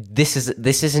okay. This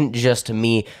isn't just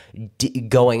me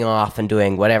going off and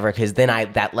doing whatever, because then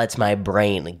that lets my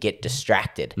brain get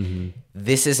distracted.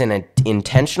 This is an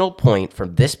intentional point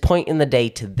from this point in the day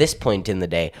to this point in the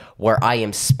day where I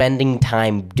am spending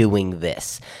time doing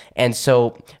this. And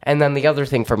then the other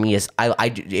thing for me is I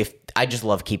just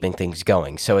love keeping things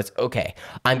going. So it's okay,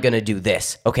 I'm going to do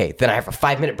this. Okay, then I have a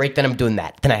 5-minute break, then I'm doing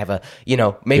that. Then I have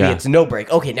it's no break.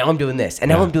 Okay, now I'm doing this. And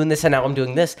now I'm doing this, and now I'm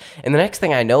doing this. And the next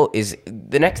thing I know is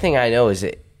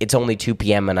it's only 2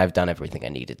 p.m. and I've done everything I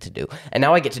needed to do. And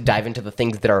now I get to dive into the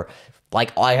things that are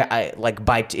like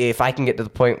if I can get to the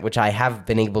point, which I have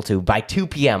been able to, by 2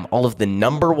 p.m., all of the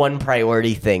number one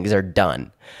priority things are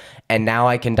done. And now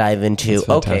I can dive into,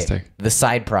 the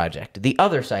side project, the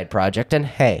other side project, and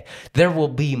hey, there will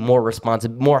be more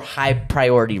high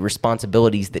priority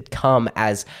responsibilities that come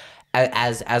as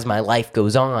my life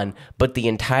goes on. But the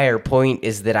entire point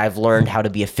is that I've learned how to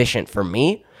be efficient for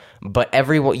me. But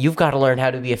you've got to learn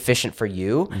how to be efficient for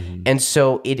you. And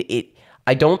so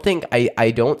I don't think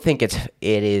it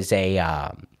is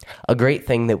a great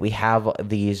thing that we have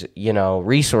these,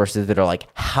 resources that are like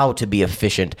how to be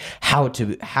efficient, how to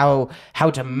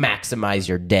maximize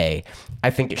your day. I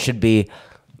think it should be,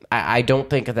 I don't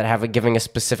think that giving a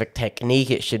specific technique.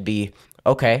 It should be,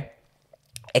 okay,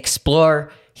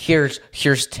 explore, here's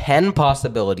 10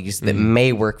 possibilities that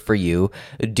may work for you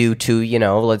due to,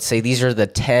 let's say these are the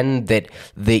 10 that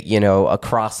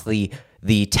across the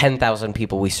 10,000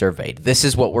 people we surveyed. This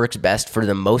is what works best for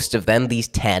the most of them, these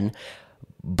 10.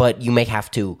 But you may have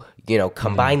to,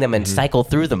 combine them and cycle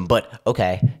through them. But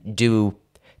okay,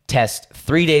 test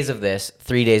 3 days of this,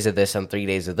 3 days of this, and 3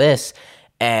 days of this,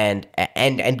 and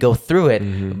go through it.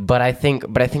 But I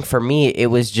think for me, it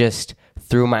was just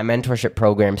through my mentorship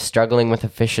program, struggling with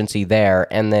efficiency there,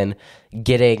 and then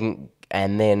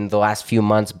the last few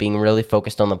months being really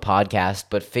focused on the podcast,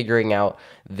 but figuring out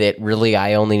that really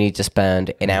I only need to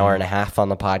spend an hour and a half on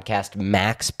the podcast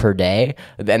max per day,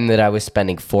 and that I was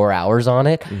spending 4 hours on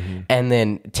it, and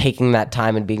then taking that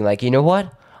time and being like, you know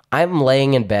what? I'm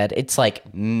laying in bed. It's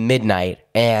like midnight,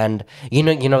 and you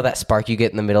know that spark you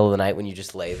get in the middle of the night when you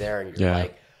just lay there and you're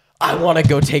like, I want to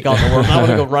go take on the world. I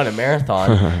want to go run a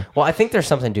marathon. Well, I think there's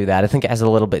something to that. I think it has a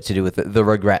little bit to do with the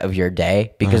regret of your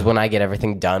day, because when I get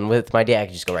everything done with my day, I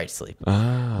can just go right to sleep.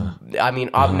 I mean,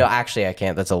 no, actually I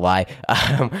can't. That's a lie.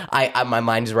 My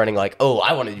mind is running like, oh,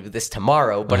 I want to do this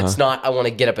tomorrow, but it's not, I want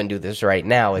to get up and do this right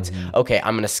now. It's, okay,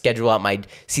 I'm going to schedule out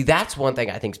see, that's one thing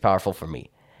I think is powerful for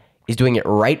me, is doing it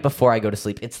right before I go to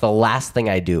sleep. It's the last thing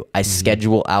I do. I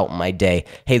schedule out my day.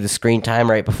 Hey, the screen time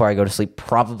right before I go to sleep,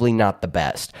 probably not the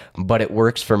best, but it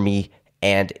works for me.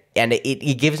 And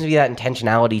it gives me that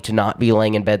intentionality to not be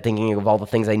laying in bed thinking of all the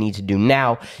things I need to do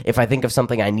now. If I think of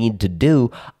something I need to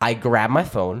do, I grab my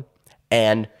phone,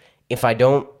 and if I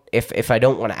don't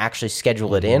want to actually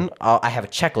schedule it in, I have a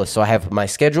checklist. So I have my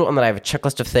schedule, and then I have a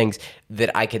checklist of things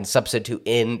that I can substitute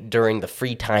in during the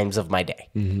free times of my day.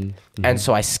 And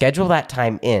so I schedule that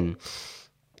time in,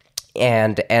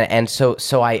 and so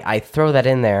I throw that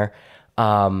in there,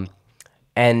 and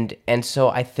so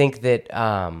I think that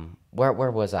where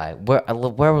was I?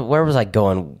 Where was I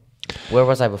going? Where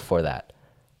was I before that?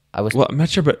 Well, I'm not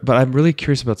sure, but I'm really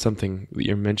curious about something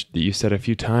that you said a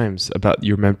few times about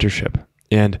your mentorship.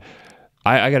 And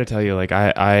I got to tell you, like,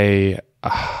 the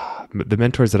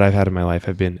mentors that I've had in my life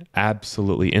have been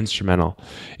absolutely instrumental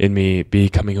in me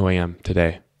becoming who I am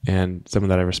today, and someone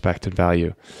that I respect and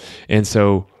value. And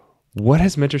so what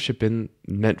has mentorship been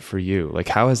meant for you? Like,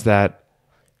 how has that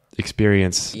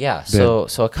experience been?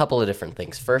 So a couple of different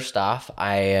things. First off,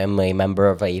 I am a member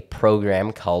of a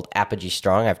program called Apogee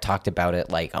Strong. I've talked about it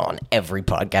like on every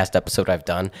podcast episode I've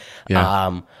done.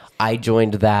 I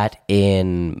joined that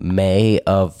in May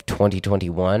of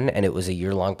 2021, and it was a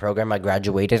year-long program. I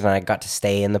graduated, and I got to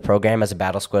stay in the program as a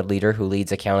battle squad leader who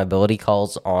leads accountability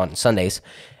calls on Sundays.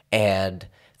 And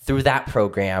through that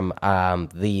program, program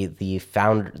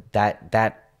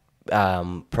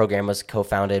was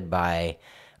co-founded by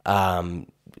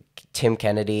Tim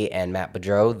Kennedy and Matt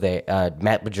Boudreau.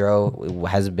 Matt Boudreau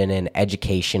has been in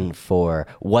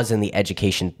was in the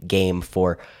education game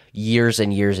for years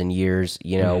and years and years,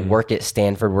 worked at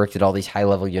Stanford, worked at all these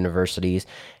high-level universities,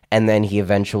 and then he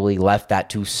eventually left that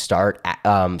to start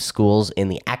schools in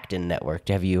the Acton network.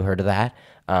 Have you heard of that?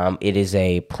 It is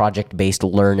a project-based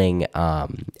learning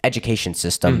education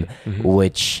system,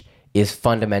 which is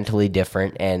fundamentally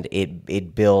different, and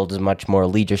it builds much more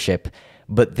leadership.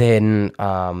 But then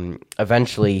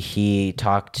eventually he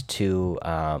talked to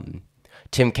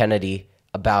Tim Kennedy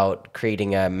about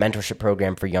creating a mentorship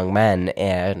program for young men,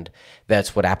 and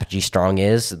that's what Apogee Strong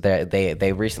is.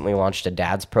 They recently launched a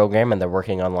dad's program, and they're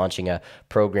working on launching a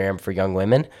program for young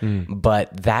women.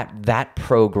 But that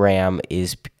program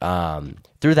is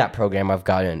through that program, I've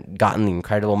gotten the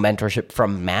incredible mentorship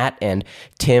from Matt, and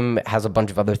Tim has a bunch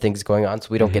of other things going on, so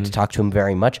we don't get to talk to him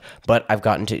very much. But I've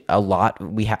gotten to a lot.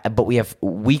 We have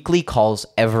weekly calls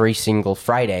every single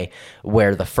Friday,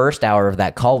 where the first hour of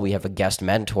that call we have a guest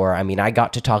mentor. I mean, I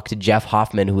got to talk to Jeff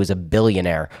Hoffman, who is a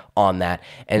billionaire, on that,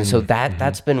 and so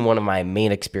that's been one of my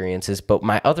main experiences. But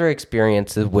my other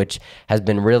experiences, which has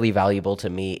been really valuable to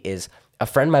me, is a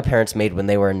friend my parents made when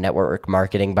they were in network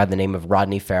marketing by the name of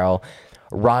Rodney Farrell.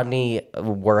 Rodney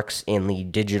works in the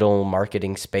digital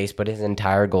marketing space, but his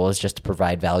entire goal is just to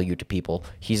provide value to people.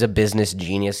 He's a business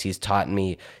genius. He's taught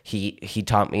me, he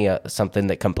taught me something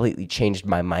that completely changed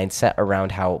my mindset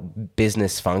around how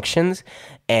business functions.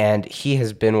 And he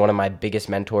has been one of my biggest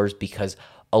mentors, because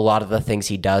a lot of the things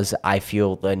he does, I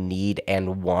feel the need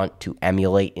and want to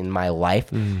emulate in my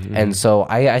life. And so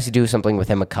I do something with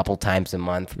him a couple times a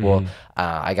month. Well,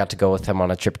 I got to go with him on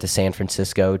a trip to San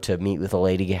Francisco to meet with a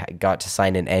lady, got to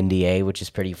sign an NDA, which is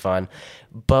pretty fun.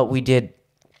 But we did,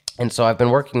 and so I've been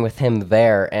working with him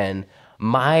there, and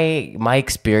my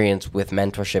experience with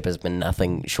mentorship has been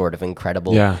nothing short of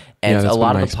incredible. And a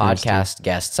lot of the podcast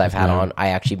guests I've had on, I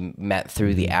actually met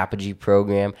through the Apogee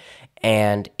program.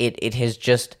 And it has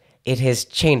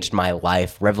changed my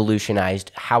life,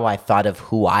 revolutionized how I thought of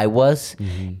who I was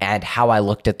and how I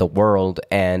looked at the world.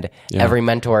 And every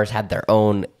mentor has had their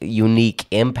own unique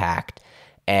impact,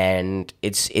 and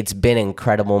it's been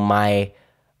incredible.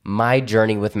 My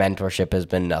journey with mentorship has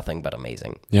been nothing but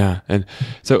amazing. Yeah. And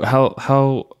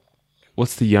so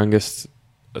what's the youngest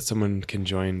someone can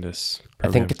join this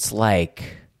program? I think it's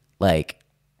like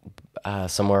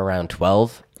somewhere around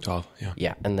 12. 12, yeah.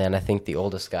 Yeah, and then I think the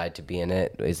oldest guy to be in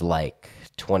it is like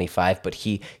 25, but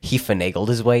he finagled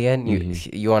his way in.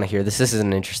 You want to hear this? This is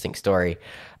an interesting story.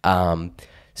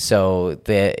 So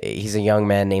he's a young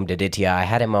man named Aditya. I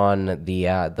had him on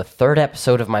the third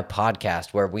episode of my podcast,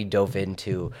 where we dove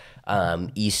into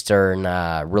Eastern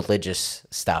religious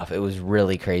stuff. It was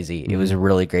really crazy. It was a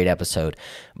really great episode.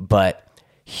 But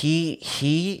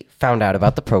he found out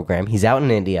about the program. He's out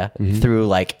in India through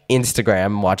like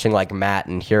Instagram, watching like Matt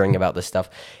and hearing about this stuff.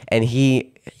 And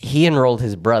he enrolled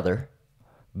his brother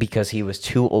because he was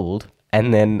too old.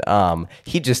 And then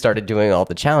he just started doing all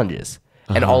the challenges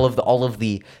and all of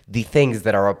the things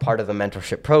that are a part of the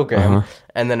mentorship program.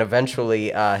 And then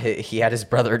eventually he had his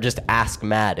brother just ask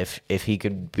Matt if he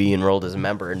could be enrolled as a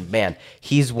member. And man,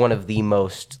 he's one of the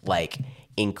most like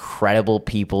incredible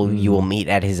people you will meet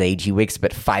at his age. He wakes up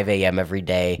at 5 a.m. every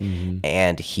day,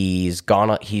 and he's done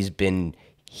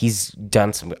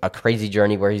a crazy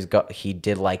journey where he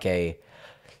did like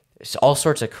all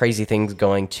sorts of crazy things,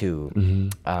 going to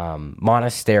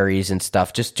monasteries and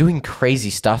stuff, just doing crazy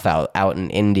stuff out in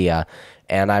India.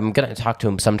 And I'm gonna talk to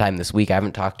him sometime this week. I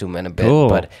haven't talked to him in a bit,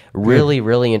 but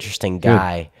really interesting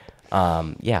guy.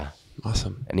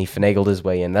 Awesome. And he finagled his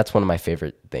way in. That's one of my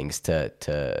favorite things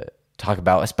to talk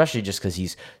about, especially just because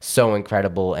he's so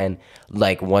incredible. And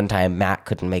like one time Matt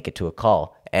couldn't make it to a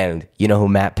call, and you know who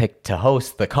Matt picked to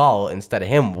host the call instead of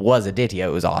him was Aditya.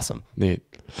 It was awesome. Neat.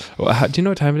 Well, do you know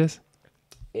what time it is?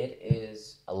 It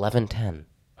is 11:10.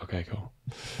 Okay, cool.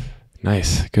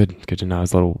 Nice. Good to know. I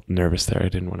was a little nervous there. I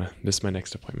didn't want to miss my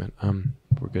next appointment.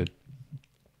 We're good.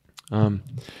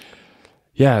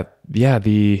 The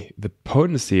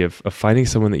potency of finding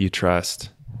someone that you trust.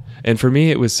 And for me,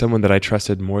 it was someone that I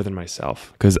trusted more than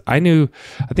myself, because I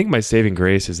think my saving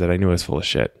grace is that I knew I was full of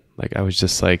shit. Like I was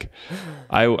just like,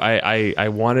 I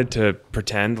wanted to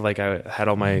pretend like I had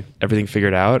everything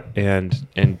figured out, and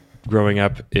growing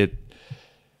up,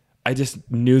 I just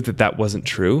knew that wasn't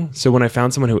true. So when I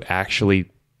found someone who actually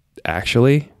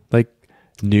like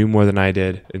knew more than I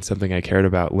did in something I cared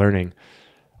about learning,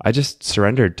 I just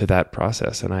surrendered to that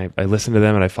process, and I listened to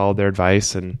them and I followed their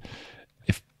advice, and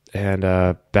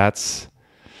that's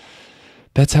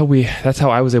how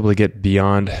I was able to get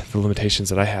beyond the limitations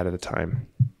that I had at the time,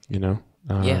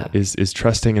 is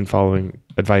trusting and following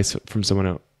advice from someone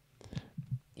else.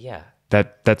 Yeah.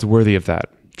 That's worthy of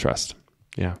that trust.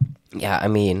 Yeah. Yeah. I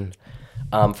mean,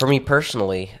 for me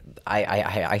personally,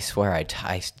 I swear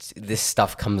this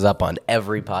stuff comes up on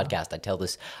every podcast. I tell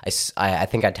this, I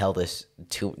think I tell this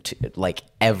to like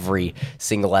every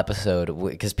single episode,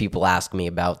 because people ask me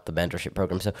about the mentorship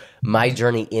program. So my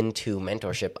journey into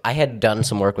mentorship, I had done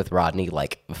some work with Rodney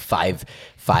like five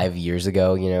years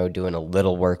ago, doing a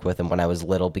little work with him when I was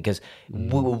little, because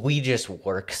we just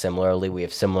work similarly. We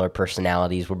have similar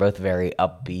personalities. We're both very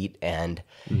upbeat, and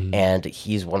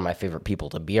he's one of my favorite people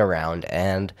to be around.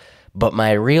 But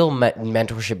my real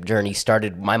mentorship journey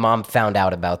started, my mom found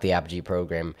out about the Apogee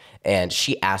program, and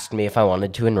she asked me if I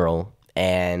wanted to enroll,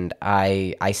 and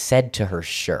I said to her,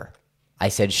 sure. I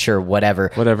said, sure,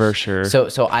 whatever. Whatever, sure. So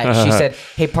she said,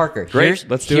 hey, Parker, here's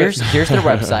their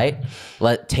website.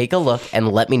 Take a look and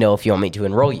let me know if you want me to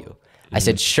enroll you. I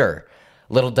said, sure.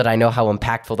 Little did I know how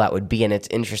impactful that would be, and it's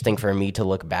interesting for me to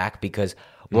look back, because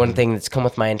one thing that's come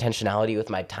with my intentionality with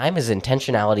my time is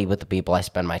intentionality with the people I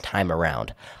spend my time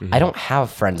around. I don't have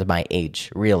friends my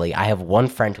age, really. I have one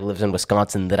friend who lives in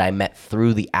Wisconsin that I met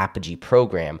through the Apogee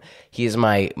program. He's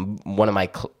my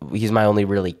only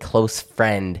really close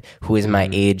friend who is my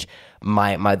age.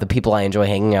 The people I enjoy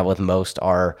hanging out with most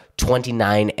are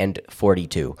 29 and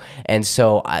 42. And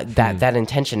so that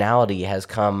intentionality has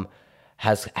come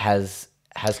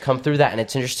through that. And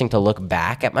it's interesting to look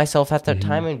back at myself at that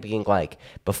time and being like,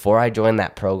 before I joined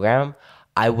that program,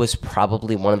 I was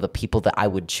probably one of the people that I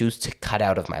would choose to cut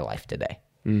out of my life today.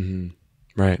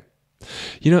 Right.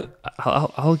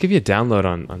 I'll give you a download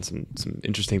on some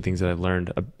interesting things that I've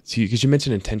learned, because you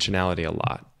mentioned intentionality a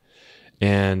lot.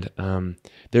 And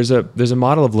there's a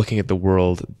model of looking at the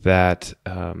world that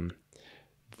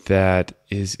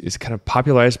is kind of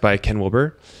popularized by Ken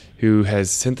Wilber, who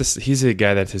has he's a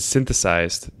guy that has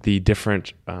synthesized the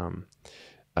different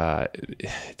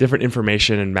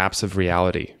information and maps of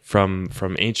reality from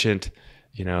ancient,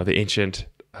 the ancient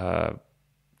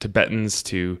Tibetans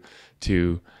to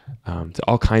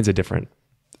all kinds of different,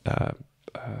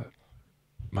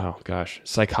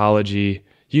 psychology,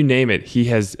 you name it. He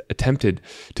has attempted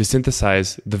to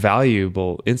synthesize the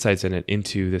valuable insights in it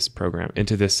into this program,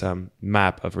 into this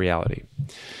map of reality.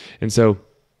 And so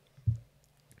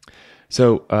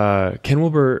Ken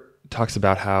Wilber talks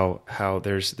about how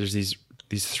there's these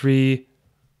three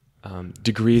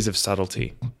degrees of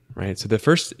subtlety, right? So the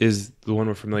first is the one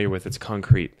we're familiar with. It's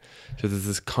concrete. So there's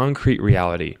this concrete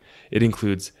reality. It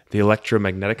includes the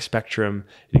electromagnetic spectrum.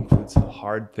 It includes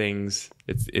hard things.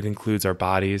 It includes our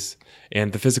bodies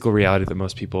and the physical reality that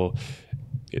most people,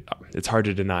 it's hard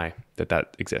to deny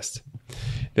that exists.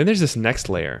 Then there's this next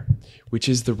layer, which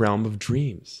is the realm of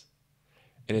dreams.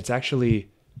 And it's actually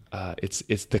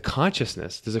it's the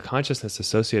consciousness. There's a consciousness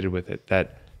associated with it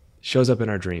that shows up in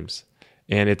our dreams,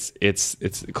 and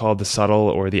it's called the subtle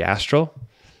or the astral,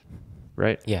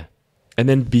 right? Yeah. And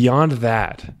then beyond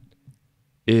that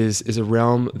is a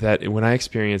realm that when I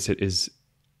experience it is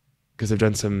because I've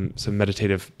done some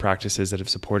meditative practices that have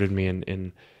supported me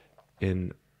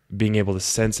in being able to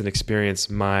sense and experience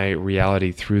my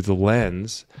reality through the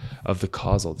lens of the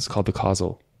causal. It's called the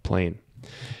causal plane.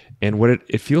 And what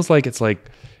it feels like, it's like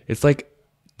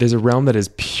there's a realm that is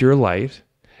pure light,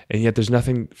 and yet there's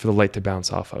nothing for the light to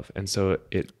bounce off of. And so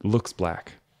it looks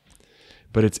black,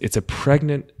 but it's a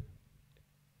pregnant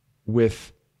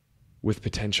with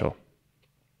potential.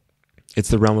 It's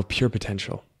the realm of pure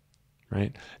potential,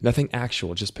 right? Nothing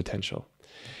actual, just potential.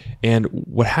 And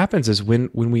what happens is when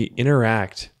we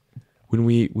interact, when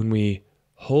we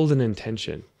hold an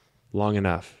intention long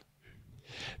enough,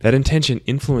 that intention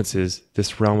influences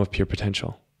this realm of pure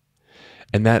potential.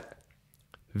 And that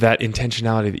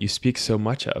intentionality that you speak so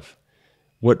much of,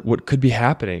 what could be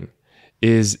happening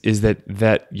is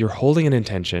that you're holding an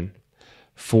intention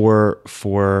for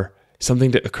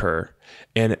something to occur.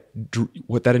 And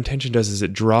what that intention does is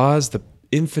it draws the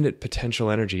infinite potential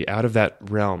energy out of that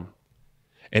realm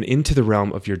and into the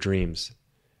realm of your dreams.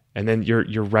 And then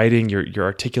you're writing, you're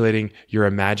articulating, you're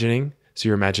imagining. So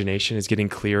your imagination is getting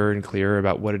clearer and clearer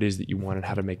about what it is that you want and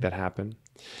how to make that happen.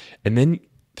 And then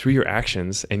through your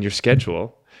actions and your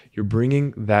schedule, you're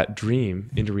bringing that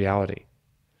dream into reality.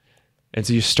 And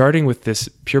so you're starting with this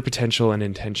pure potential and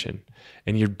intention,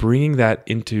 and you're bringing that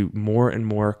into more and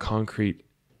more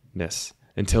concreteness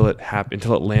until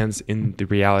it lands in the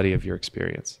reality of your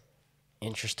experience.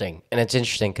 Interesting. And it's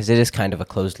interesting because it is kind of a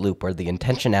closed loop where the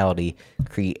intentionality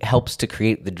helps to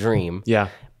create the dream. Yeah.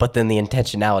 But then the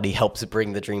intentionality helps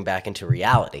bring the dream back into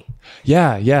reality.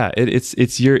 Yeah.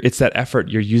 It's that effort.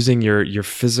 You're using your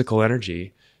physical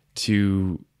energy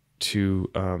to do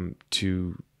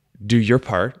your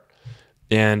part,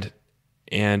 and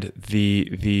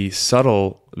the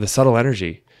subtle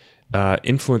energy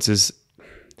influences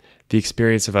the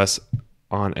experience of us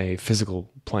on a physical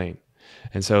plane.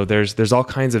 And so there's all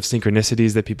kinds of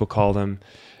synchronicities that people call them.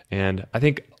 And I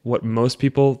think what most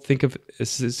people think of as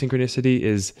synchronicity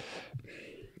is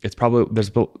it's probably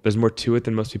there's more to it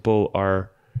than most people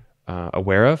are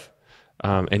aware of.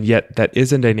 And yet that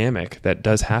is a dynamic that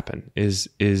does happen, is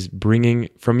bringing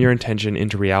from your intention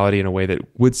into reality in a way that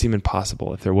would seem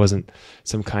impossible if there wasn't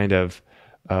some kind of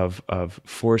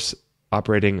force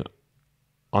operating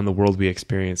on the world we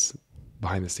experience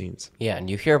behind the scenes. Yeah, and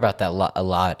you hear about that a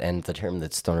lot, and the term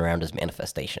that's thrown around is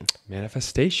manifestation.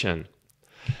 Manifestation.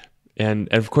 And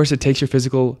of course, it takes your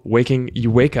physical waking.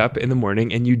 You wake up in the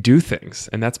morning and you do things,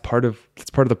 and that's part of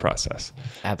the process.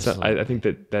 Absolutely. So I think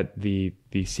that the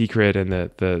secret and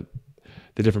the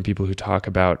different people who talk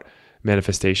about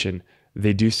manifestation,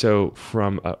 they do so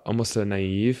from almost a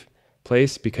naive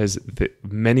place, because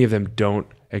many of them don't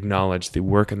acknowledge the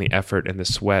work and the effort and the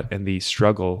sweat and the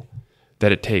struggle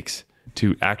that it takes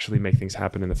to actually make things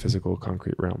happen in the physical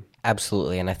concrete realm.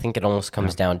 Absolutely. And I think it almost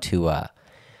comes down to,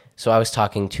 so I was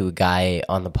talking to a guy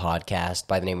on the podcast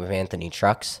by the name of Anthony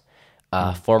Trucks,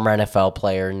 former NFL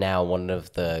player, now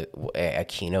a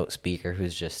keynote speaker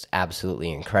who's just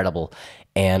absolutely incredible.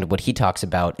 And what he talks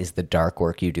about is the dark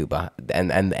work you do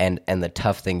and the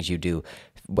tough things you do.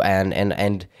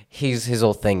 And his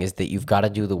whole thing is that you've got to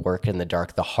do the work in the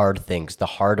dark, the hard things, the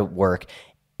hard work,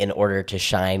 in order to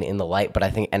shine in the light. But I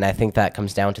think that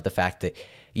comes down to the fact that,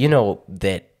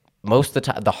 that most of the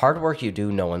time, the hard work you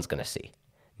do, no one's going to see.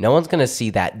 No one's going to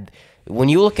see that. When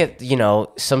you look at,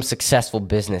 some successful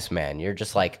businessman, you're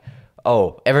just like,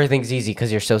 oh, everything's easy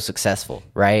because you're so successful,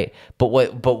 right? But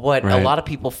what Right. a lot of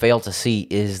people fail to see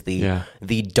is the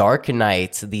dark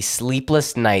nights, the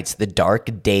sleepless nights, the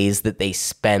dark days that they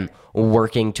spend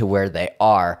working to where they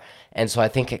are. And so I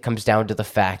think it comes down to the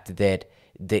fact that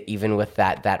even with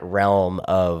that realm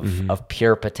of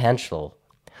pure potential,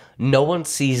 no one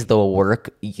sees the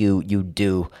work you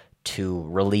do to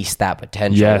release that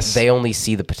potential. Yes. They only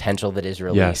see the potential that is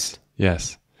released.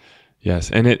 Yes.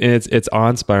 And it's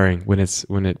awe-inspiring when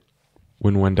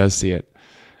one does see it.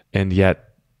 And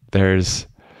yet it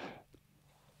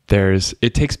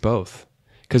takes both.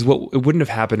 Because it wouldn't have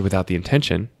happened without the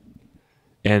intention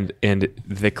and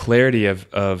the clarity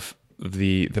of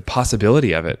the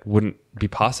possibility of it wouldn't be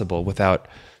possible without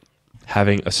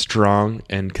having a strong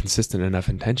and consistent enough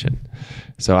intention.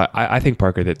 So I think,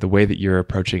 Parker, that the way that you're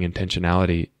approaching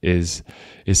intentionality is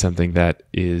something that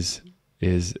is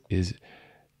going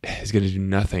to do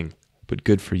nothing but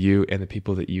good for you and the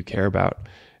people that you care about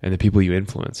and the people you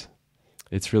influence.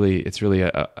 It's really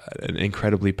an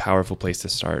incredibly powerful place to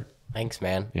start. Thanks,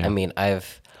 man. Yeah. I mean,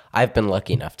 I've been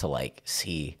lucky enough to like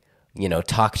see,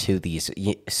 talk to these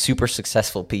super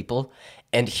successful people.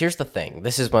 And here's the thing.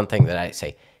 This is one thing that I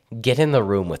say: get in the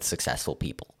room with successful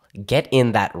people. Get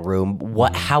in that room,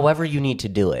 however you need to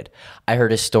do it. I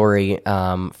heard a story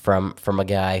from a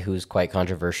guy who's quite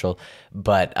controversial,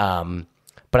 but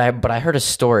I heard a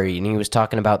story, and he was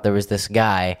talking about there was this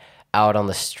guy out on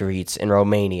the streets in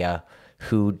Romania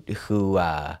who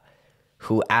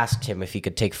asked him if he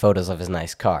could take photos of his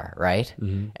nice car, right?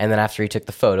 Mm-hmm. And then after he took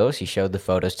the photos, he showed the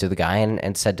photos to the guy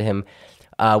and said to him,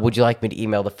 would you like me to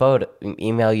email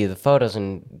you the photos?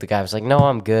 And the guy was like, no,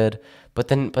 I'm good. But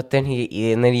then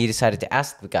he decided to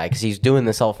ask the guy, because he's doing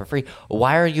this all for free,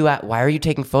 why are you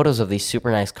taking photos of these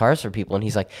super nice cars for people? And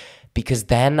he's like, because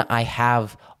then I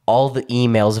have all the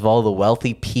emails of all the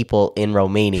wealthy people in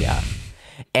Romania.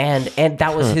 And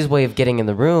that was his way of getting in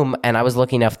the room. And I was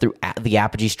lucky enough through the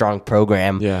Apogee Strong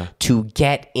program to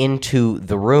get into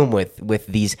the room with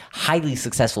these highly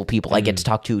successful people I get to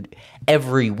talk to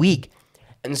every week.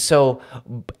 And so,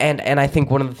 and I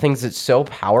think one of the things that's so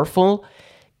powerful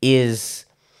is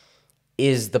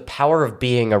the power of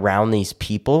being around these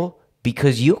people,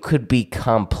 because you could be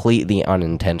completely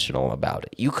unintentional about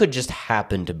it. You could just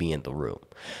happen to be in the room.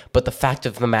 But the fact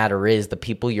of the matter is the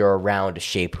people you're around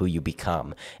shape who you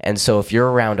become. And so if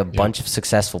you're around a bunch of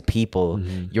successful people,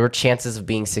 your chances of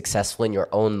being successful in your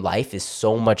own life is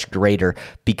so much greater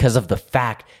because of the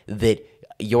fact that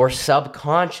your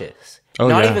subconscious,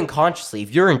 even consciously,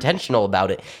 if you're intentional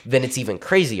about it, then it's even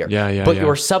crazier. But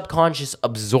your subconscious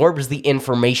absorbs the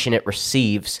information it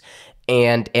receives,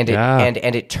 and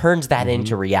it turns that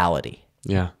into reality.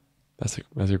 Yeah, that's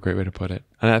a great way to put it.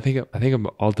 And I think I'm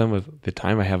all done with the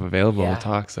time I have available to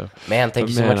talk. So, man, thank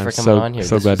you so much for coming on here.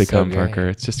 So glad to come, Parker.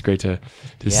 It's just great to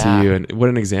see you, and what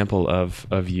an example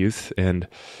of youth and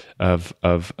of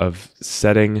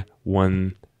setting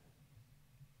one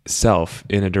self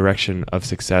in a direction of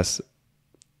success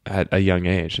at a young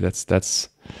age.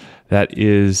 That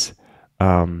is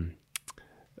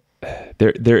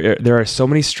there are so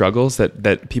many struggles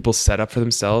that people set up for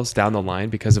themselves down the line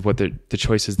because of what the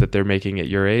choices that they're making at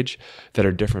your age that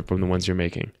are different from the ones you're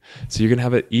making. So you're gonna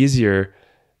have an easier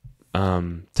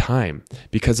time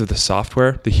because of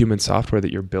the human software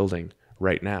that you're building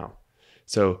right now.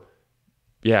 So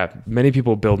many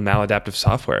people build maladaptive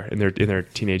software in their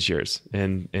teenage years,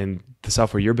 and the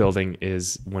software you're building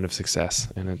is one of success,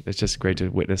 and it's just great to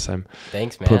witness. I'm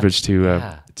privileged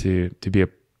to be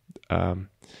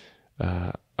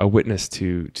a witness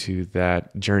to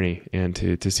that journey and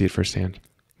to see it firsthand.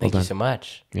 Thank you so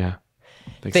much. Yeah.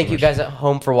 Thank you guys at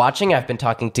home for watching. I've been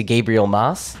talking to Gabriel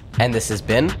Mas, and this has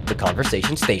been The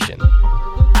Conversation Station.